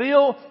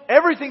fulfill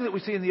everything that we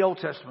see in the Old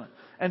Testament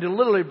and to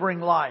literally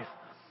bring life.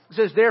 It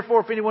says,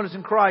 therefore, if anyone is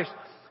in Christ,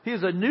 he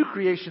is a new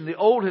creation. The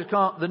old has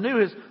come, the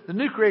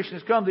new creation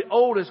has come, the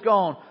old is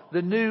gone,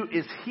 the new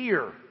is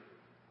here.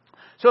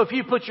 So if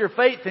you put your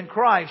faith in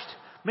Christ,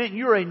 man,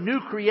 you're a new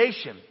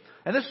creation.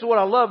 And this is what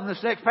I love in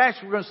this next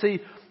passage we're going to see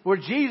where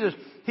Jesus,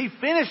 He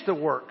finished the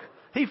work.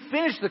 He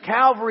finished the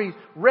Calvary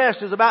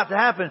rest is about to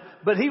happen,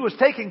 but He was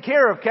taking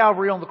care of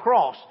Calvary on the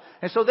cross.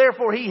 And so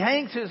therefore He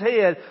hangs His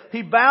head,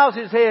 He bows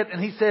His head,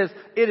 and He says,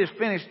 it is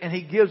finished, and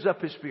He gives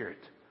up His Spirit.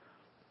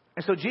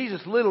 And so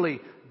Jesus literally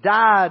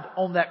died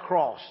on that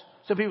cross.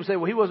 Some people say,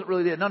 well, He wasn't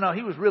really dead. No,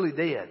 He was really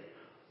dead.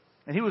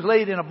 And He was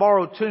laid in a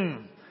borrowed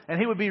tomb. And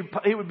He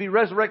would be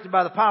resurrected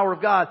by the power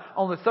of God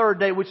on the third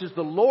day, which is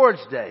the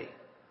Lord's day.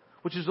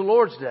 Which is the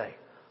Lord's day.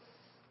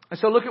 And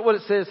so look at what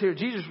it says here.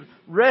 Jesus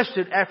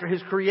rested after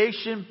His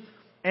creation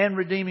and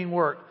redeeming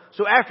work.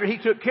 So after He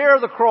took care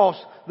of the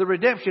cross, the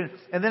redemption,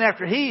 and then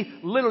after He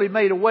literally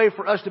made a way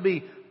for us to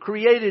be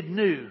created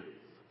new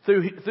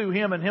through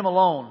Him and Him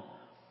alone,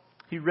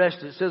 He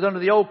rested. It says, under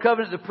the old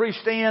covenant, the priest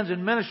stands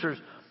and ministers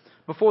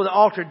before the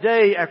altar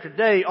day after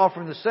day,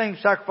 offering the same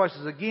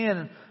sacrifices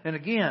again and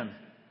again,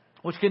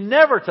 which can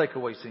never take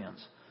away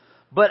sins.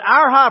 But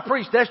our high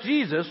priest, that's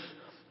Jesus,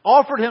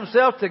 offered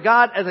Himself to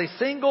God as a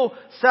single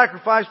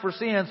sacrifice for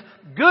sins,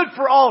 good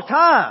for all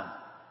time.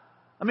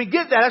 I mean,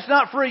 get that. That's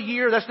not for a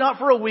year. That's not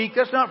for a week.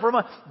 That's not for a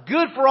month.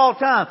 Good for all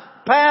time.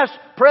 Past,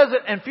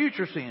 present, and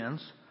future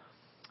sins.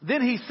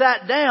 Then He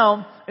sat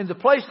down in the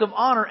place of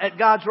honor at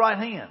God's right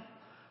hand.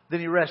 Then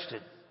He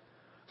rested.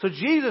 So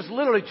Jesus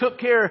literally took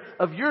care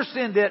of your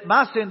sin debt,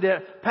 my sin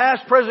debt,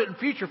 past, present, and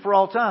future for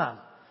all time.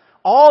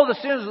 All the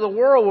sins of the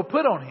world were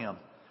put on Him.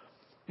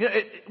 You know,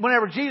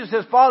 whenever Jesus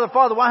says, Father,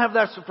 Father, why have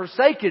thou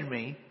forsaken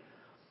me?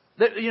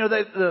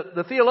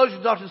 The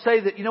theologians often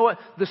say that, you know what,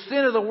 the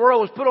sin of the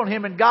world was put on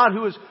Him, and God,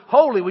 who is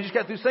holy, we just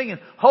got through singing,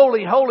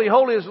 holy, holy,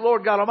 holy is the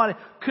Lord God Almighty,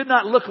 could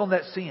not look on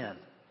that sin.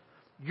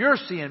 Your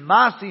sin,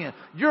 my sin,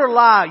 your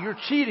lie, your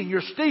cheating,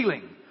 your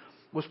stealing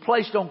was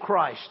placed on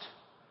Christ,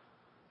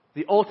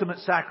 the ultimate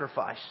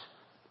sacrifice,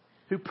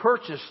 who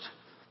purchased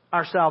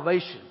our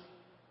salvation.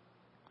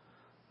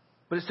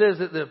 But it says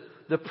that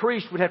the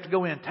priest would have to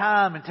go in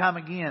time and time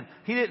again.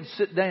 He didn't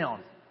sit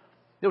down.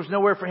 There was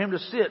nowhere for Him to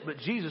sit, but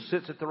Jesus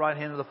sits at the right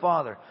hand of the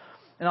Father.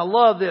 And I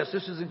love this.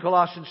 This is in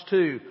Colossians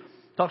 2.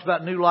 It talks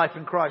about new life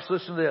in Christ.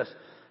 Listen to this.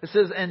 It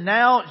says, and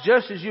now,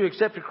 just as you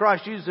accepted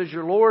Christ Jesus as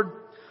your Lord,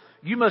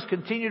 you must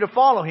continue to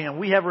follow Him.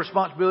 We have a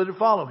responsibility to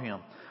follow Him.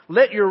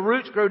 Let your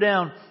roots grow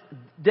down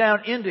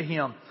into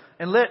Him,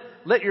 and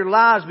let your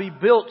lives be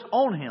built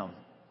on Him.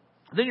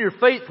 Then your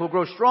faith will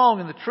grow strong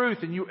in the truth,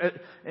 and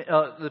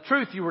the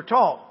truth you were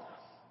taught,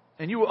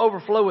 and you will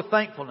overflow with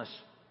thankfulness.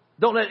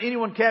 Don't let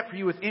anyone capture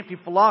you with empty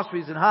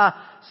philosophies and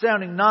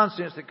high-sounding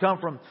nonsense that come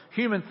from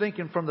human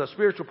thinking, from the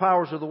spiritual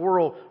powers of the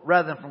world,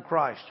 rather than from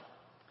Christ.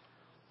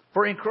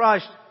 For in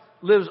Christ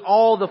lives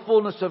all the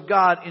fullness of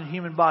God in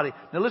human body.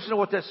 Now listen to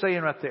what that's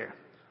saying right there.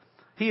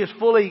 He is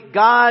fully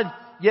God,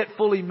 yet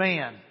fully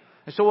man.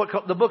 And so what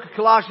the book of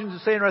Colossians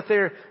is saying right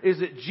there is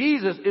that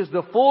Jesus is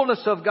the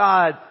fullness of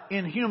God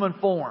in human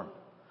form.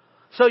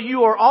 So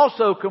you are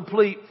also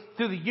complete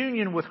through the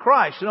union with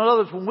Christ. In other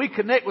words, when we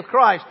connect with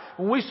Christ,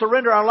 when we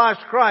surrender our lives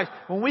to Christ,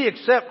 when we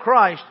accept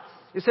Christ,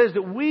 it says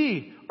that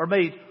we are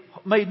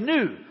made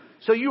new.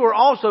 So you are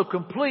also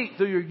complete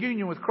through your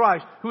union with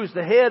Christ, who is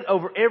the head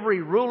over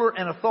every ruler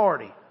and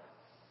authority.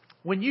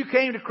 When you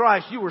came to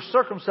Christ, you were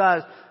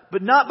circumcised,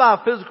 but not by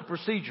a physical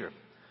procedure.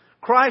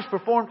 Christ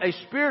performed a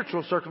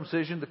spiritual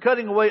circumcision, the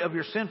cutting away of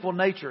your sinful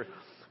nature.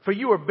 For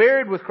you were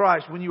buried with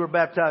Christ when you were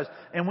baptized,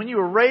 and when you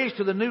were raised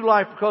to the new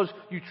life because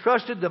you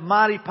trusted the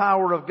mighty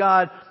power of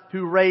God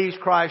who raised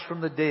Christ from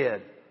the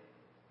dead.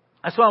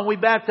 That's why when we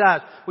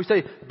baptize, we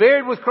say,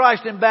 buried with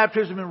Christ in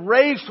baptism and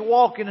raised to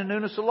walk in the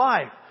newness of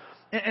life.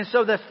 And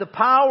so that's the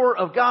power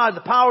of God,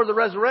 the power of the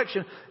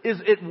resurrection is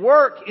at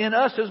work in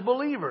us as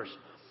believers.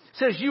 It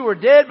says you were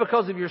dead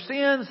because of your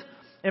sins,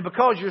 and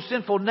because your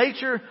sinful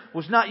nature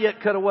was not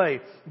yet cut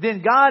away.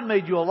 Then God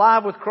made you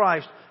alive with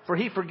Christ, for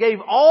He forgave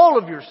all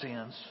of your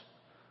sins,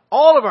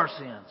 all of our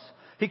sins.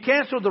 He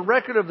canceled the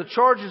record of the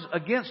charges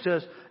against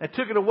us and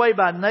took it away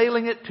by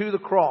nailing it to the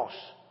cross.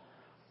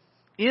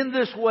 In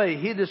this way,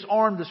 He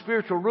disarmed the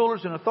spiritual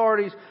rulers and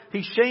authorities.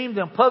 He shamed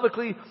them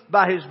publicly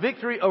by His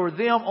victory over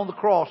them on the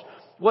cross.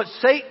 What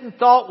Satan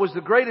thought was the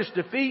greatest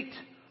defeat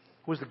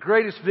was the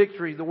greatest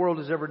victory the world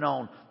has ever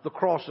known, the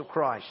cross of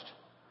Christ.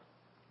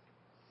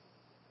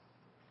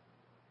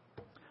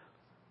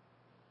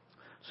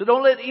 So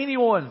don't let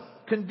anyone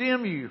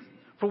condemn you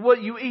for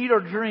what you eat or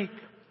drink,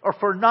 or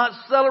for not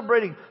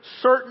celebrating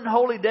certain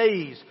holy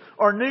days,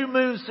 or new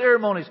moon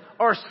ceremonies,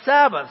 or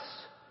Sabbaths.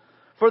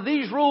 For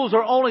these rules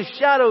are only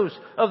shadows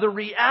of the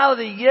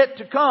reality yet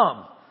to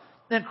come.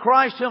 And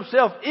Christ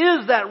Himself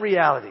is that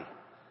reality.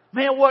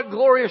 Man, what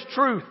glorious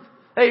truth.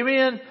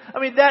 Amen. I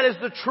mean, that is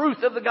the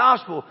truth of the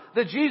gospel.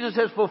 That Jesus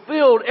has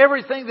fulfilled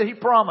everything that He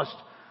promised.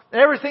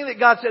 Everything that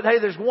God said, hey,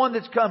 there's one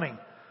that's coming.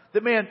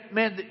 That man,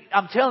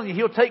 I'm telling you,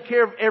 He'll take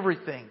care of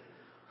everything.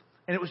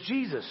 And it was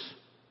Jesus.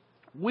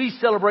 We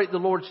celebrate the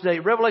Lord's Day.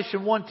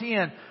 Revelation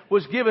 1:10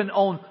 was given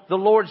on the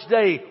Lord's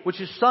Day, which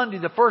is Sunday,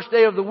 the first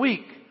day of the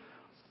week.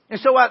 And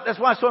so that's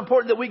why it's so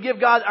important that we give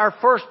God our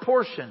first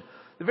portion.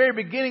 The very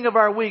beginning of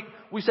our week,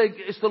 we say,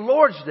 it's the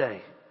Lord's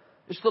Day.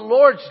 It's the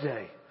Lord's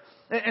Day.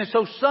 And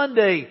so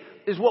Sunday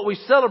is what we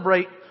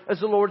celebrate as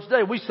the Lord's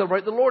Day. We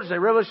celebrate the Lord's Day.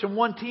 Revelation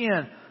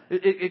 1:10,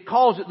 it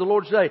calls it the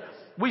Lord's Day.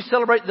 We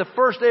celebrate the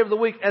first day of the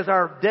week as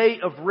our day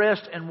of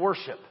rest and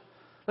worship.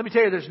 Let me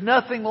tell you, there's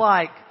nothing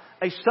like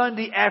a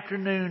Sunday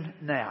afternoon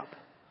nap.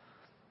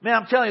 Man,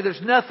 I'm telling you,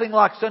 there's nothing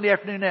like Sunday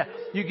afternoon nap.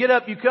 You get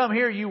up, you come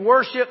here, you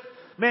worship.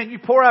 Man, you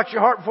pour out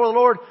your heart before the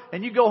Lord,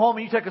 and you go home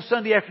and you take a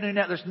Sunday afternoon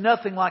nap. There's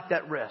nothing like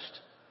that rest.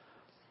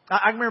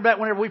 I remember back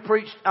whenever we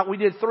preached, we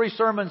did 3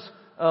 sermons,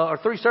 or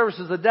 3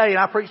 services a day, and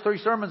I preached 3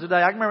 sermons a day.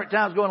 I remember at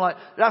times going like,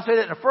 did I say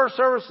that in the first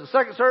service, the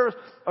second service,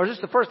 or is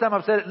this the first time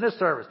I've said it in this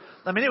service?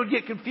 I mean, it would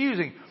get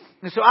confusing.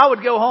 And so I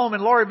would go home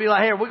and Lori would be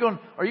like, hey,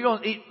 are you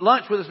going to eat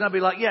lunch with us? And I'd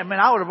be like, yeah, man,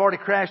 I would have already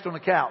crashed on the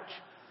couch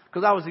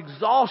because I was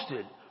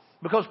exhausted.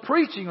 Because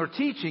preaching or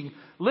teaching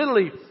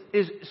literally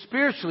is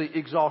spiritually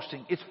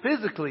exhausting. It's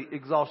physically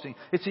exhausting.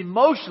 It's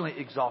emotionally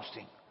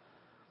exhausting.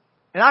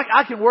 And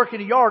I can work in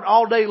the yard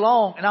all day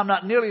long and I'm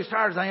not nearly as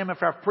tired as I am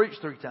after I've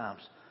preached 3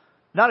 times.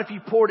 Not if you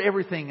poured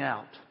everything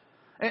out.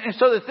 And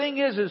so the thing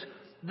is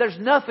there's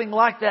nothing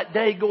like that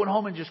day going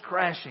home and just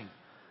crashing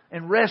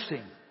and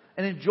resting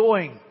and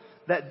enjoying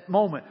that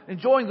moment.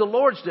 Enjoying the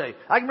Lord's Day.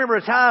 I can remember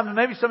a time, and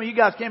maybe some of you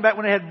guys came back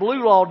when they had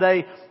Blue Law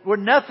Day, where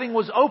nothing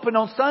was open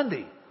on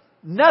Sunday.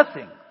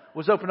 Nothing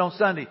was open on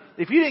Sunday.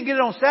 If you didn't get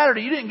it on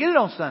Saturday, you didn't get it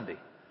on Sunday.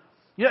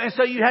 You know, and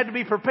so you had to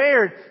be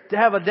prepared to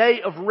have a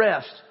day of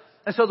rest.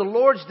 And so the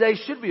Lord's Day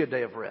should be a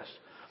day of rest.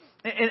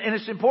 And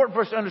it's important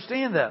for us to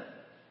understand that.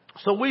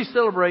 So we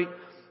celebrate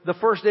the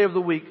first day of the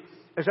week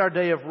as our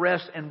day of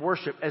rest and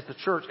worship as the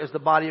church, as the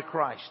body of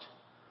Christ.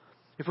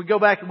 If we go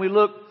back and we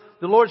look,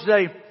 the Lord's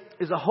Day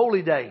is a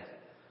holy day.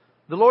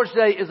 The Lord's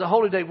Day is a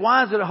holy day.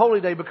 Why is it a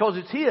holy day? Because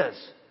it's His.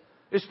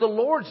 It's the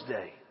Lord's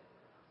Day.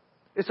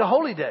 It's a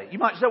holy day. You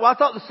might say, well, I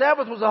thought the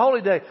Sabbath was a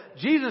holy day.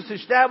 Jesus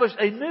established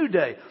a new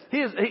day. He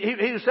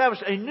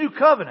established a new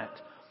covenant.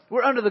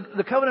 We're under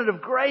the covenant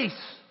of grace.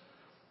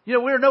 You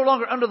know, we're no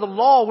longer under the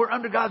law. We're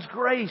under God's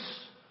grace.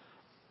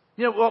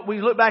 You know, what we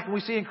look back and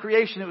we see in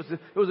creation, it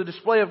was a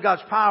display of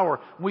God's power.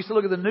 When we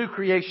look at the new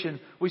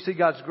creation, we see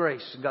God's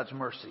grace and God's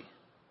mercy.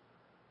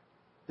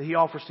 That He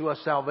offers to us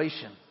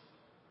salvation.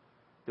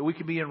 That we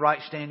can be in right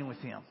standing with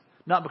Him.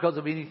 Not because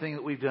of anything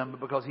that we've done, but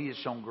because He has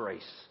shown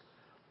grace.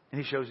 And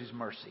He shows His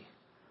mercy.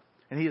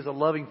 And He is a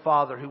loving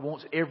Father who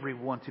wants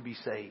everyone to be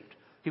saved.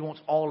 He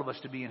wants all of us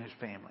to be in His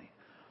family.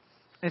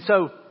 And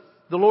so,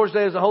 the Lord's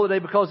Day is a holy day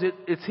because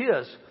it's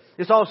His.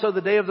 It's also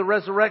the day of the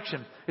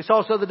resurrection. It's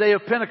also the day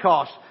of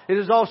Pentecost. It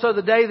is also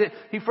the day that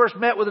He first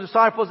met with the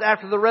disciples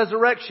after the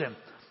resurrection.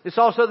 It's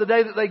also the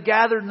day that they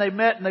gathered and they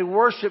met and they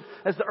worshiped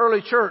as the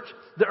early church.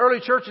 The early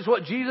church is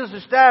what Jesus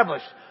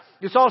established.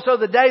 It's also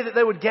the day that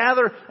they would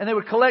gather and they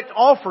would collect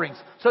offerings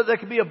so that they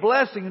could be a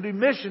blessing and do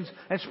missions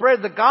and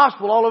spread the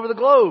gospel all over the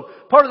globe.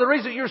 Part of the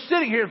reason you're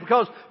sitting here is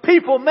because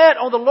people met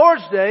on the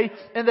Lord's Day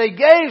and they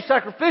gave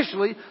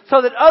sacrificially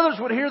so that others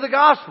would hear the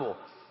gospel.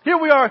 Here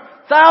we are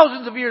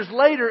thousands of years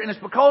later, and it's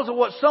because of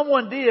what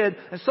someone did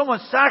and someone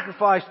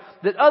sacrificed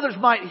that others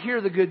might hear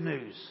the good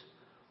news.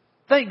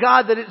 Thank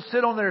God they didn't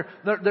sit on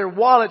their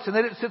wallets and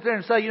they didn't sit there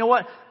and say, you know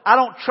what, I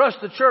don't trust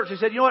the church. They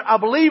said, you know what, I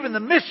believe in the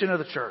mission of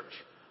the church.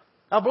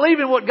 I believe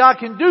in what God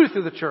can do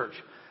through the church.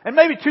 And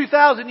maybe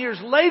 2,000 years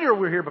later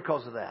we're here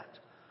because of that.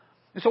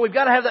 And so we've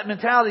got to have that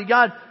mentality.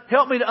 God,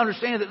 help me to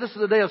understand that this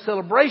is a day of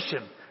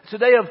celebration. It's a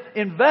day of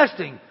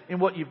investing in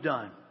what you've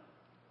done.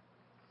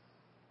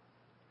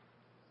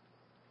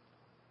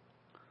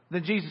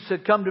 Then Jesus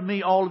said, come to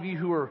me, all of you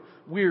who are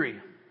weary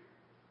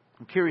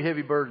and carry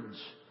heavy burdens,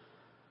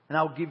 and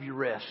I will give you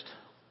rest.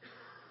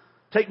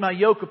 Take my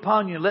yoke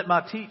upon you and let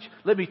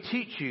me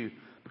teach you,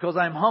 because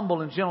I am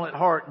humble and gentle at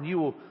heart, and you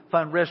will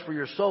find rest for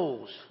your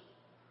souls.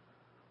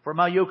 For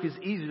my yoke is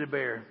easy to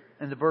bear,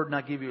 and the burden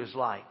I give you is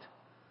light.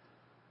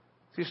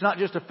 See, it's not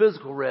just a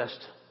physical rest.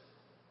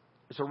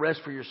 It's a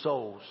rest for your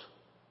souls.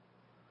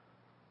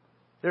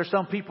 There are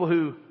some people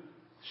who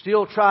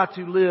still try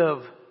to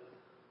live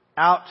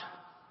out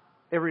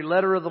every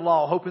letter of the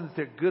law, hoping that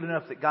they're good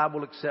enough that God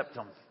will accept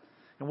them.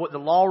 And what the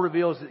law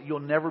reveals is that you'll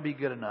never be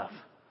good enough.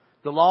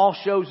 The law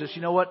shows us,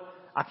 you know what?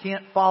 I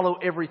can't follow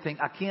everything.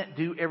 I can't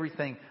do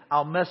everything.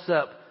 I'll mess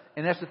up.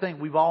 And that's the thing.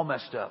 We've all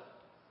messed up.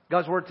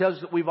 God's Word tells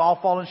us that we've all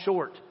fallen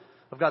short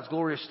of God's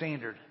glorious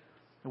standard.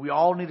 And we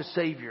all need a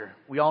Savior.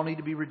 We all need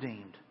to be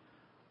redeemed.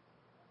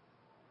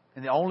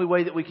 And the only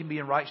way that we can be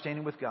in right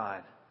standing with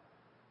God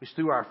is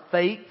through our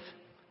faith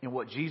in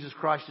what Jesus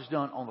Christ has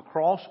done on the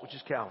cross, which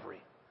is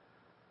Calvary.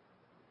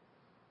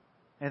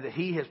 And that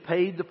He has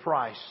paid the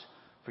price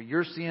for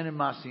your sin and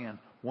my sin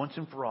once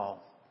and for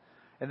all.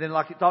 And then,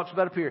 like it talks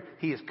about up here,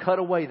 He has cut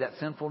away that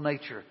sinful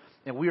nature.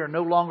 And we are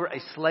no longer a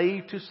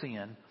slave to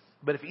sin,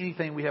 But if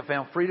anything, we have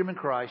found freedom in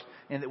Christ,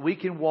 and that we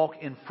can walk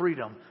in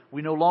freedom.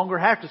 We no longer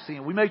have to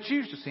sin. We may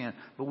choose to sin,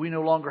 but we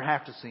no longer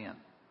have to sin.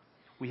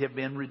 We have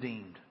been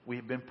redeemed. We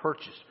have been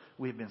purchased.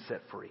 We have been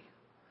set free.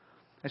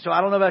 And so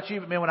I don't know about you,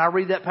 but man, when I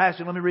read that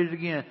passage, let me read it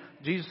again.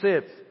 Jesus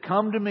said,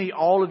 "Come to me,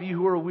 all of you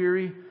who are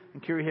weary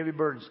and carry heavy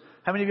burdens."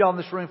 How many of y'all in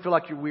this room feel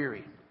like you're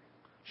weary?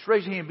 Just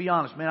raise your hand and be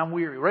honest. Man, I'm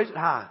weary. Raise it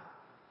high.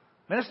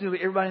 Man, that's nearly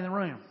everybody in the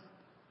room.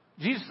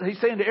 Jesus, He's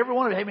saying to every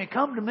one of you, hey man,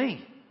 come to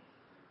me.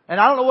 And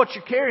I don't know what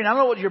you're carrying. I don't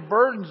know what your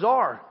burdens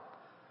are.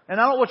 And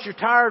I don't know what you're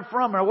tired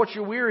from or what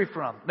you're weary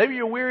from. Maybe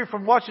you're weary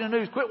from watching the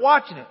news. Quit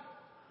watching it.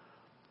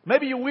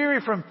 Maybe you're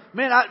weary from,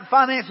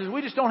 finances.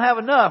 We just don't have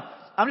enough.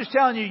 I'm just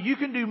telling you, you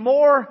can do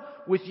more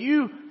with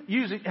you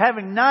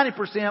having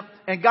 90%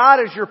 and God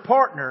as your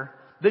partner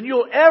than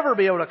you'll ever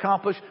be able to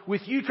accomplish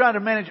with you trying to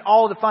manage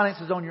all the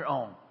finances on your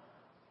own.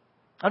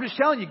 I'm just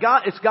telling you,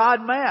 it's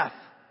God math.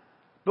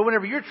 But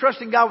whenever you're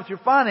trusting God with your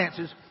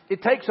finances,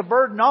 it takes a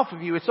burden off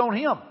of you. It's on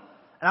Him.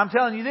 And I'm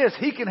telling you this,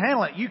 He can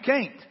handle it. You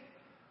can't.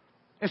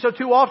 And so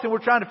too often we're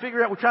trying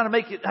to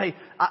make it, hey,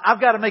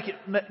 I've got to make it.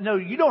 No,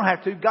 you don't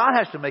have to. God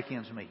has to make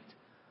ends meet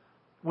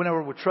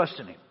whenever we're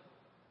trusting Him.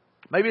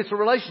 Maybe it's a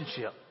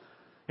relationship.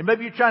 And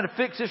maybe you're trying to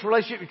fix this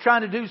relationship. You're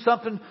trying to do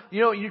something,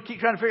 you keep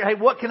trying to figure out, hey,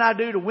 what can I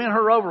do to win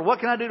her over? What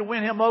can I do to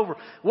win him over?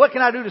 What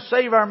can I do to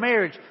save our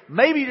marriage?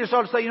 Maybe you just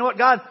ought to say, you know what,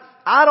 God,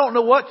 I don't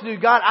know what to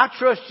do. God, I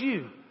trust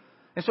you.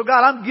 And so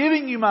God, I'm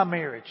giving you my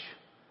marriage.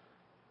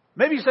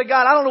 Maybe you say,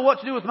 God, I don't know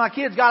what to do with my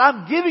kids. God,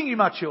 I'm giving you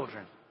my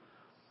children.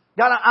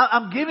 God,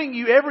 I'm giving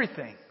you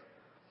everything.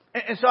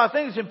 And so I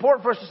think it's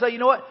important for us to say, you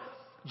know what?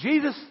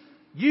 Jesus,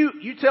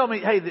 you tell me,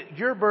 hey, that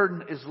your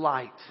burden is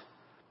light.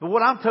 But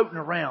what I'm toting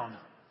around,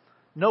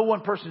 no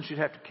one person should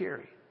have to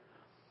carry.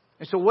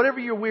 And so whatever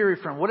you're weary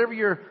from, whatever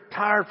you're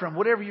tired from,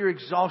 whatever you're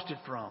exhausted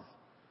from,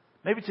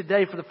 maybe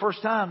today for the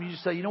first time you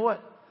just say, you know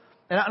what?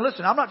 And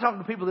listen, I'm not talking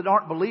to people that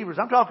aren't believers.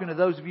 I'm talking to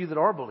those of you that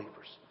are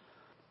believers.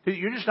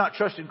 You're just not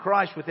trusting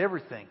Christ with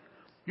everything.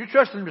 You're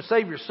trusting Him to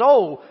save your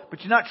soul, but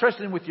you're not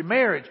trusting Him with your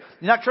marriage.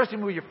 You're not trusting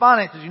Him with your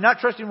finances. You're not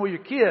trusting Him with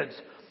your kids.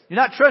 You're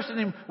not trusting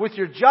Him with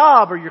your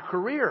job or your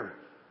career.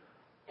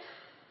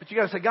 But you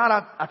got to say,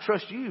 God, I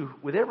trust you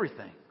with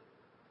everything.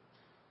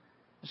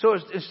 So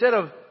instead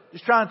of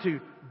just trying to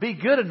be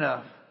good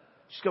enough,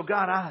 just go,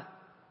 God,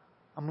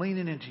 I'm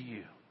leaning into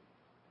you.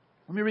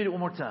 Let me read it one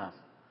more time.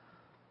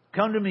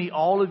 Come to me,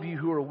 all of you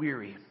who are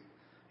weary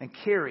and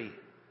carry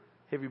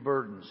heavy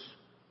burdens,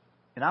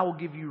 and I will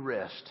give you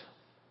rest.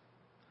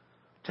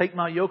 Take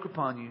my yoke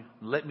upon you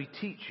and let me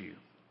teach you,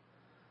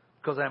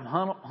 because I am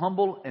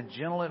humble and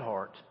gentle at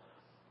heart,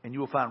 and you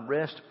will find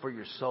rest for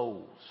your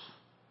souls.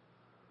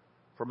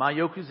 For my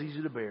yoke is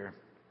easy to bear,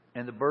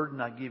 and the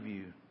burden I give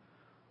you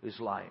is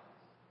light.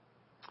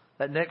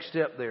 That next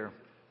step there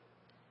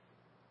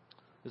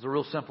is a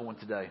real simple one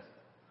today.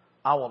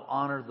 I will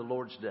honor the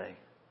Lord's day.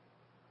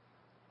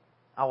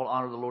 I will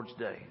honor the Lord's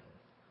day.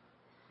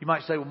 You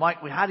might say, well, Mike,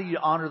 how do you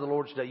honor the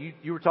Lord's day?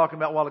 You were talking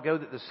about a while ago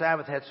that the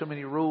Sabbath had so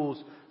many rules.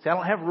 See, I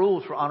don't have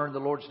rules for honoring the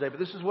Lord's day, but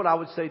this is what I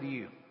would say to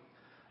you.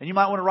 And you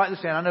might want to write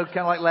this down. I know kind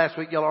of like last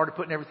week, y'all are already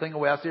putting everything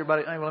away. I see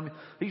everybody, hey, well,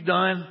 he's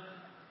done.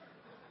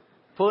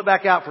 Pull it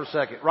back out for a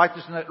second. Write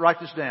this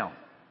down.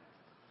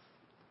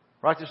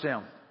 Write this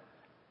down.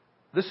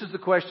 This is the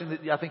question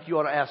that I think you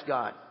ought to ask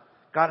God.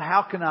 God,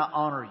 how can I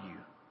honor you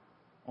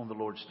on the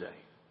Lord's day?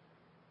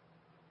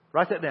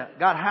 Write that down.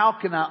 God, how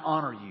can I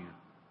honor you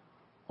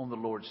on the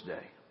Lord's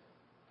day?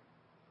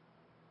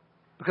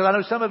 Because I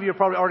know some of you are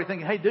probably already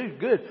thinking, hey, dude,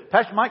 good.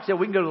 Pastor Mike said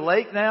we can go to the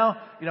lake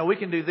now. We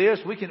can do this.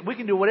 We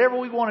can do whatever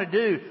we want to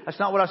do. That's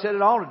not what I said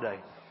at all today.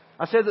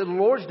 I said that the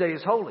Lord's day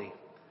is holy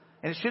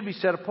and it should be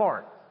set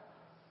apart.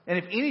 And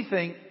if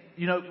anything,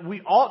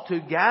 we ought to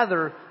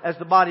gather as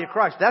the body of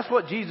Christ. That's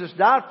what Jesus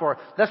died for.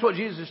 That's what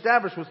Jesus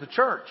established was the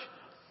church.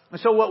 And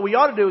so what we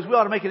ought to do is we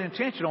ought to make it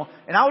intentional.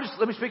 And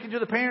let me speak to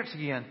the parents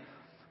again.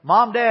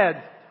 Mom,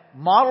 Dad,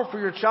 model for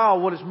your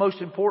child what is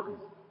most important.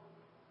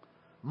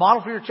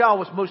 Model for your child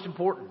what's most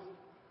important.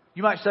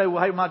 You might say,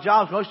 well, hey, my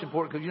job's most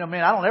important because,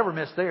 I don't ever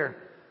miss there.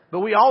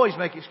 But we always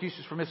make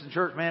excuses for missing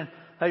church, man.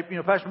 Hey,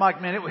 Pastor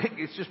Mike, man,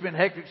 it's just been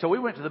hectic. So we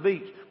went to the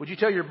beach. Would you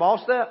tell your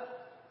boss that?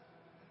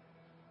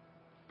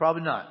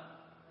 Probably not.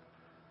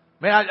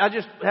 Man, I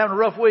just having a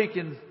rough week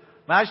and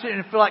I just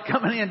didn't feel like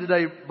coming in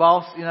today,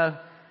 boss. He's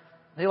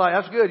like,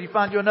 that's good. You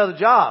find you another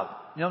job.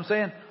 You know what I'm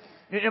saying?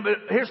 But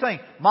here's the thing.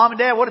 Mom and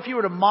Dad, what if you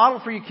were to model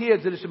for your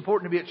kids that it's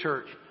important to be at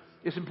church?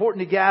 It's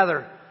important to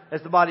gather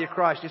as the body of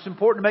Christ. It's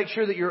important to make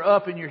sure that you're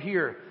up and you're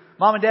here.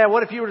 Mom and Dad,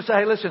 what if you were to say,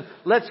 hey, listen,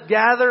 let's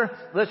gather,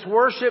 let's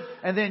worship,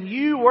 and then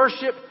you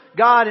worship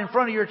God in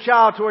front of your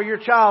child to where your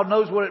child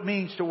knows what it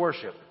means to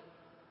worship.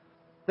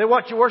 They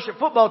watch you worship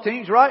football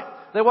teams, right?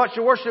 They watch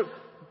you worship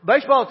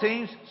baseball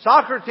teams,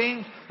 soccer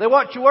teams. They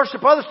watch you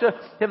worship other stuff.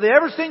 Have they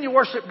ever seen you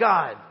worship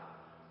God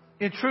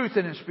in truth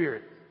and in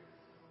spirit?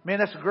 Man,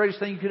 that's the greatest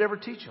thing you could ever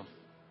teach them.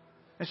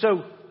 And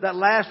so that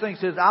last thing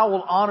says, I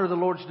will honor the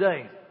Lord's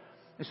day.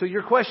 And so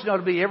your question ought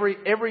to be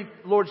every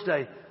Lord's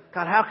day,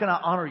 God, how can I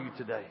honor you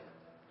today?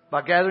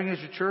 By gathering as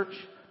your church,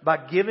 by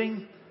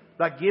giving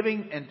by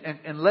giving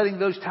and letting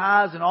those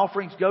tithes and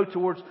offerings go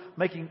towards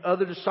making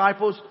other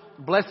disciples,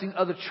 blessing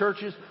other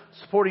churches,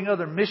 supporting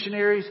other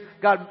missionaries,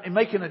 God, and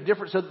making a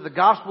difference so that the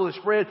gospel is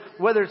spread,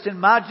 whether it's in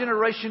my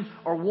generation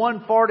or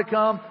one far to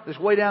come that's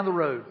way down the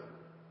road.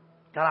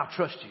 God, I'll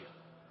trust you.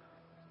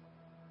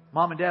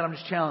 Mom and Dad, I'm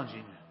just challenging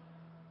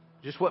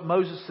you. Just what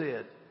Moses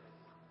said.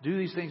 Do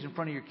these things in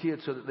front of your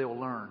kids so that they will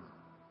learn.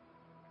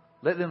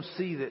 Let them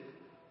see that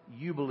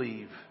you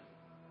believe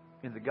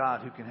in the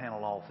God who can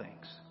handle all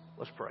things.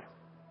 Let's pray.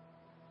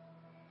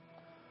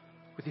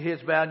 With your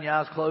heads bowed and your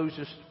eyes closed,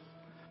 just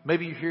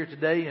maybe you're here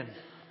today and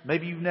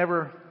maybe you've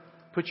never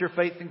put your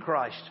faith in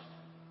Christ.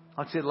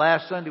 Like I said,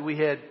 last Sunday we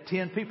had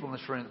 10 people in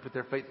this room that put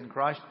their faith in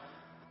Christ.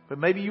 But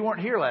maybe you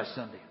weren't here last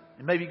Sunday.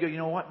 And maybe you go, you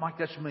know what, Mike,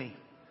 that's me.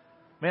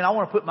 Man, I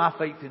want to put my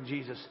faith in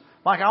Jesus.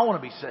 Mike, I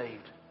want to be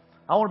saved.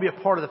 I want to be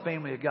a part of the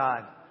family of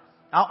God.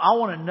 I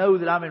want to know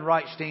that I'm in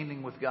right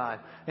standing with God.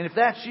 And if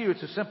that's you,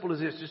 it's as simple as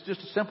this. It's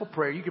just a simple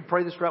prayer. You can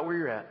pray this right where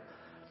you're at.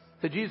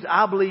 Say, Jesus,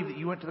 I believe that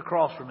you went to the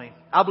cross for me.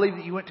 I believe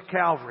that you went to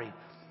Calvary.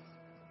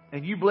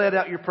 And you bled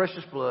out your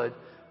precious blood.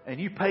 And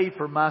you paid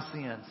for my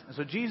sins. And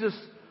so, Jesus,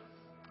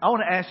 I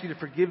want to ask you to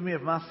forgive me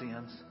of my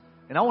sins.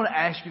 And I want to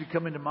ask you to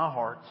come into my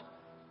heart.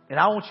 And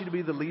I want you to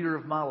be the leader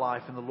of my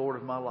life and the Lord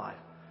of my life.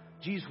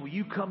 Jesus, will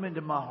you come into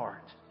my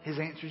heart? His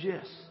answer is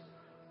yes.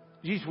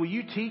 Jesus, will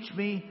you teach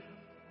me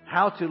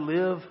how to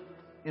live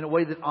in a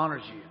way that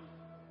honors you?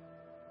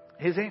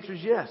 His answer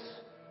is yes.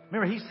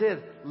 Remember, he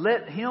said,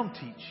 let him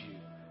teach you.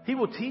 He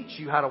will teach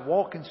you how to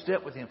walk in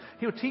step with him.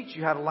 He'll teach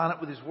you how to line up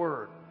with his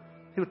word.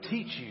 He'll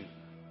teach you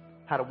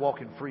how to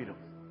walk in freedom.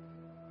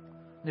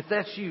 And if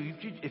that's you,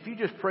 if you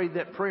just prayed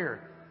that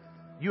prayer,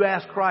 you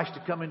ask Christ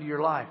to come into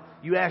your life.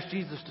 You ask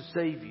Jesus to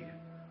save you.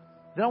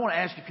 Then I want to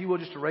ask you, if you will,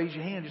 just to raise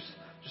your hand.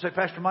 Just say,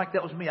 Pastor Mike,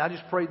 that was me. I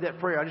just prayed that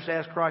prayer. I just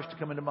asked Christ to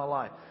come into my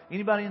life.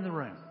 Anybody in the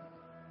room?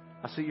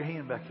 I see your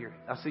hand back here.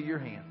 I see your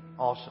hand.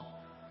 Awesome.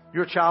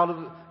 You're a child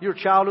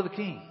of the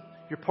King.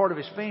 You're part of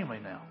His family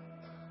now.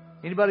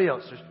 Anybody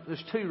else?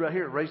 There's two right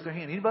here. Raise their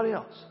hand. Anybody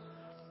else?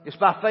 It's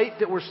by faith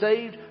that we're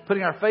saved,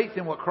 putting our faith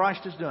in what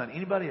Christ has done.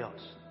 Anybody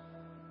else?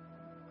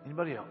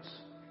 Anybody else?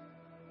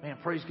 Man,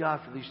 praise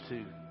God for these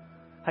two.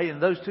 Hey,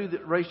 and those two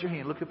that raised your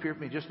hand, look up here for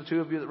me. Just the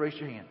two of you that raised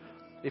your hand.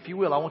 If you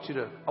will, I want you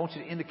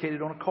to indicate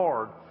it on a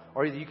card,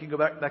 or either you can go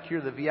back here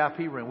to the VIP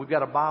room. We've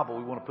got a Bible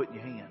we want to put in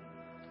your hand,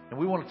 and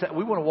we want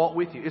to walk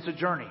with you. It's a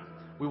journey.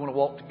 We want to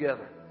walk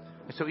together,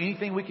 and so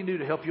anything we can do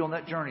to help you on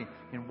that journey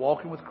in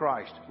walking with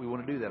Christ, we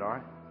want to do that. All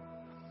right.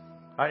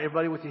 All right,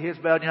 everybody, with your heads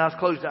bowed and your eyes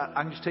closed,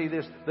 I can just tell you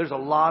this: there's a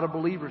lot of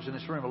believers in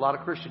this room, a lot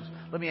of Christians.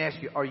 Let me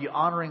ask you: are you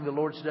honoring the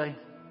Lord today?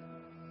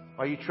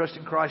 Are you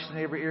trusting Christ in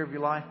every area of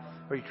your life?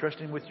 Are you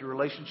trusting Him with your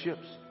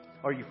relationships?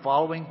 Are you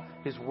following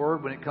His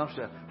Word when it comes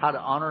to how to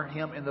honor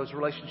Him in those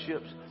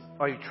relationships?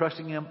 Are you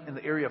trusting Him in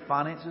the area of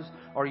finances?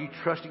 Are you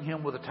trusting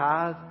Him with a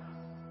tithe?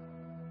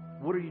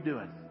 What are you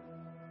doing?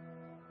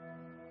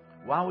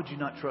 Why would you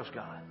not trust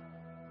God?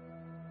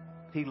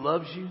 He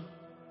loves you.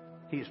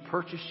 He has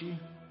purchased you.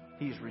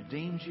 He has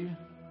redeemed you.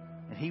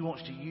 And He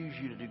wants to use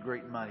you to do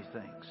great and mighty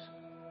things.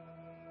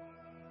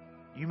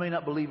 You may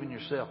not believe in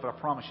yourself, but I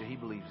promise you He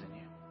believes in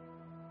you.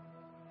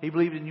 He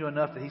believed in you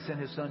enough that He sent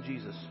His Son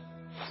Jesus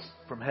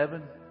from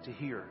heaven to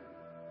here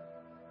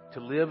to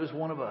live as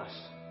one of us,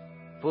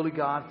 fully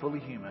God, fully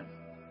human,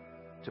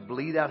 to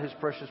bleed out His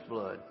precious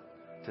blood,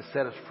 to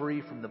set us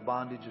free from the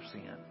bondage of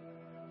sin.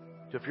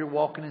 So if you're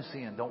walking in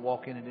sin, don't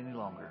walk in it any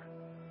longer.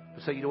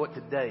 But say, you know what,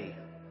 today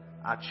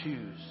I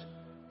choose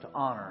to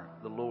honor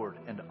the Lord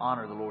and to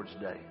honor the Lord's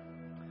day.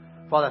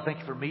 Father, I thank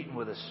you for meeting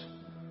with us.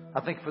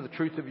 I thank you for the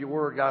truth of your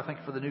word. God, I thank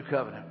you for the new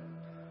covenant.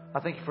 I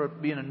thank you for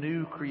being a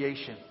new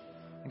creation.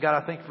 And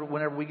God, I thank you for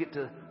whenever we get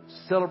to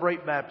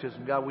celebrate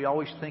baptism, God, we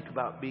always think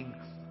about being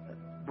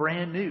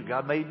brand new.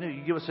 God, made new.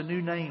 You give us a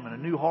new name and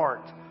a new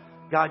heart.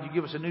 God, you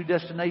give us a new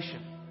destination.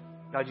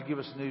 God, you give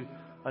us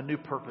a new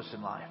purpose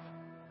in life.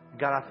 And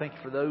God, I thank you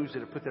for those that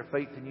have put their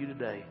faith in you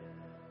today.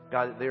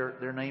 God, that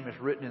their name is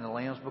written in the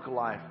Lamb's Book of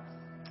Life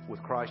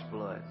with Christ's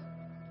blood.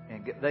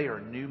 And they are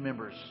new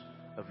members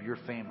of your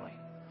family.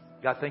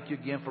 God, thank you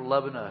again for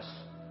loving us.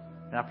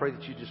 And I pray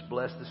that you just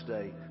bless this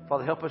day.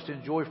 Father, help us to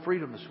enjoy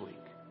freedom this week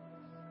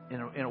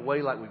in a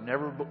way like we've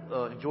never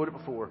enjoyed it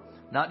before.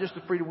 Not just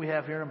the freedom we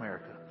have here in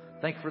America.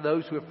 Thank you for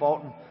those who have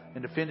fought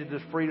and defended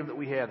this freedom that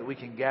we have, that we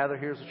can gather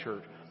here as a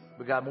church.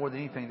 But God, more than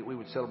anything, that we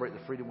would celebrate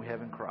the freedom we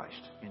have in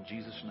Christ. In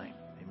Jesus' name,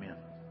 amen.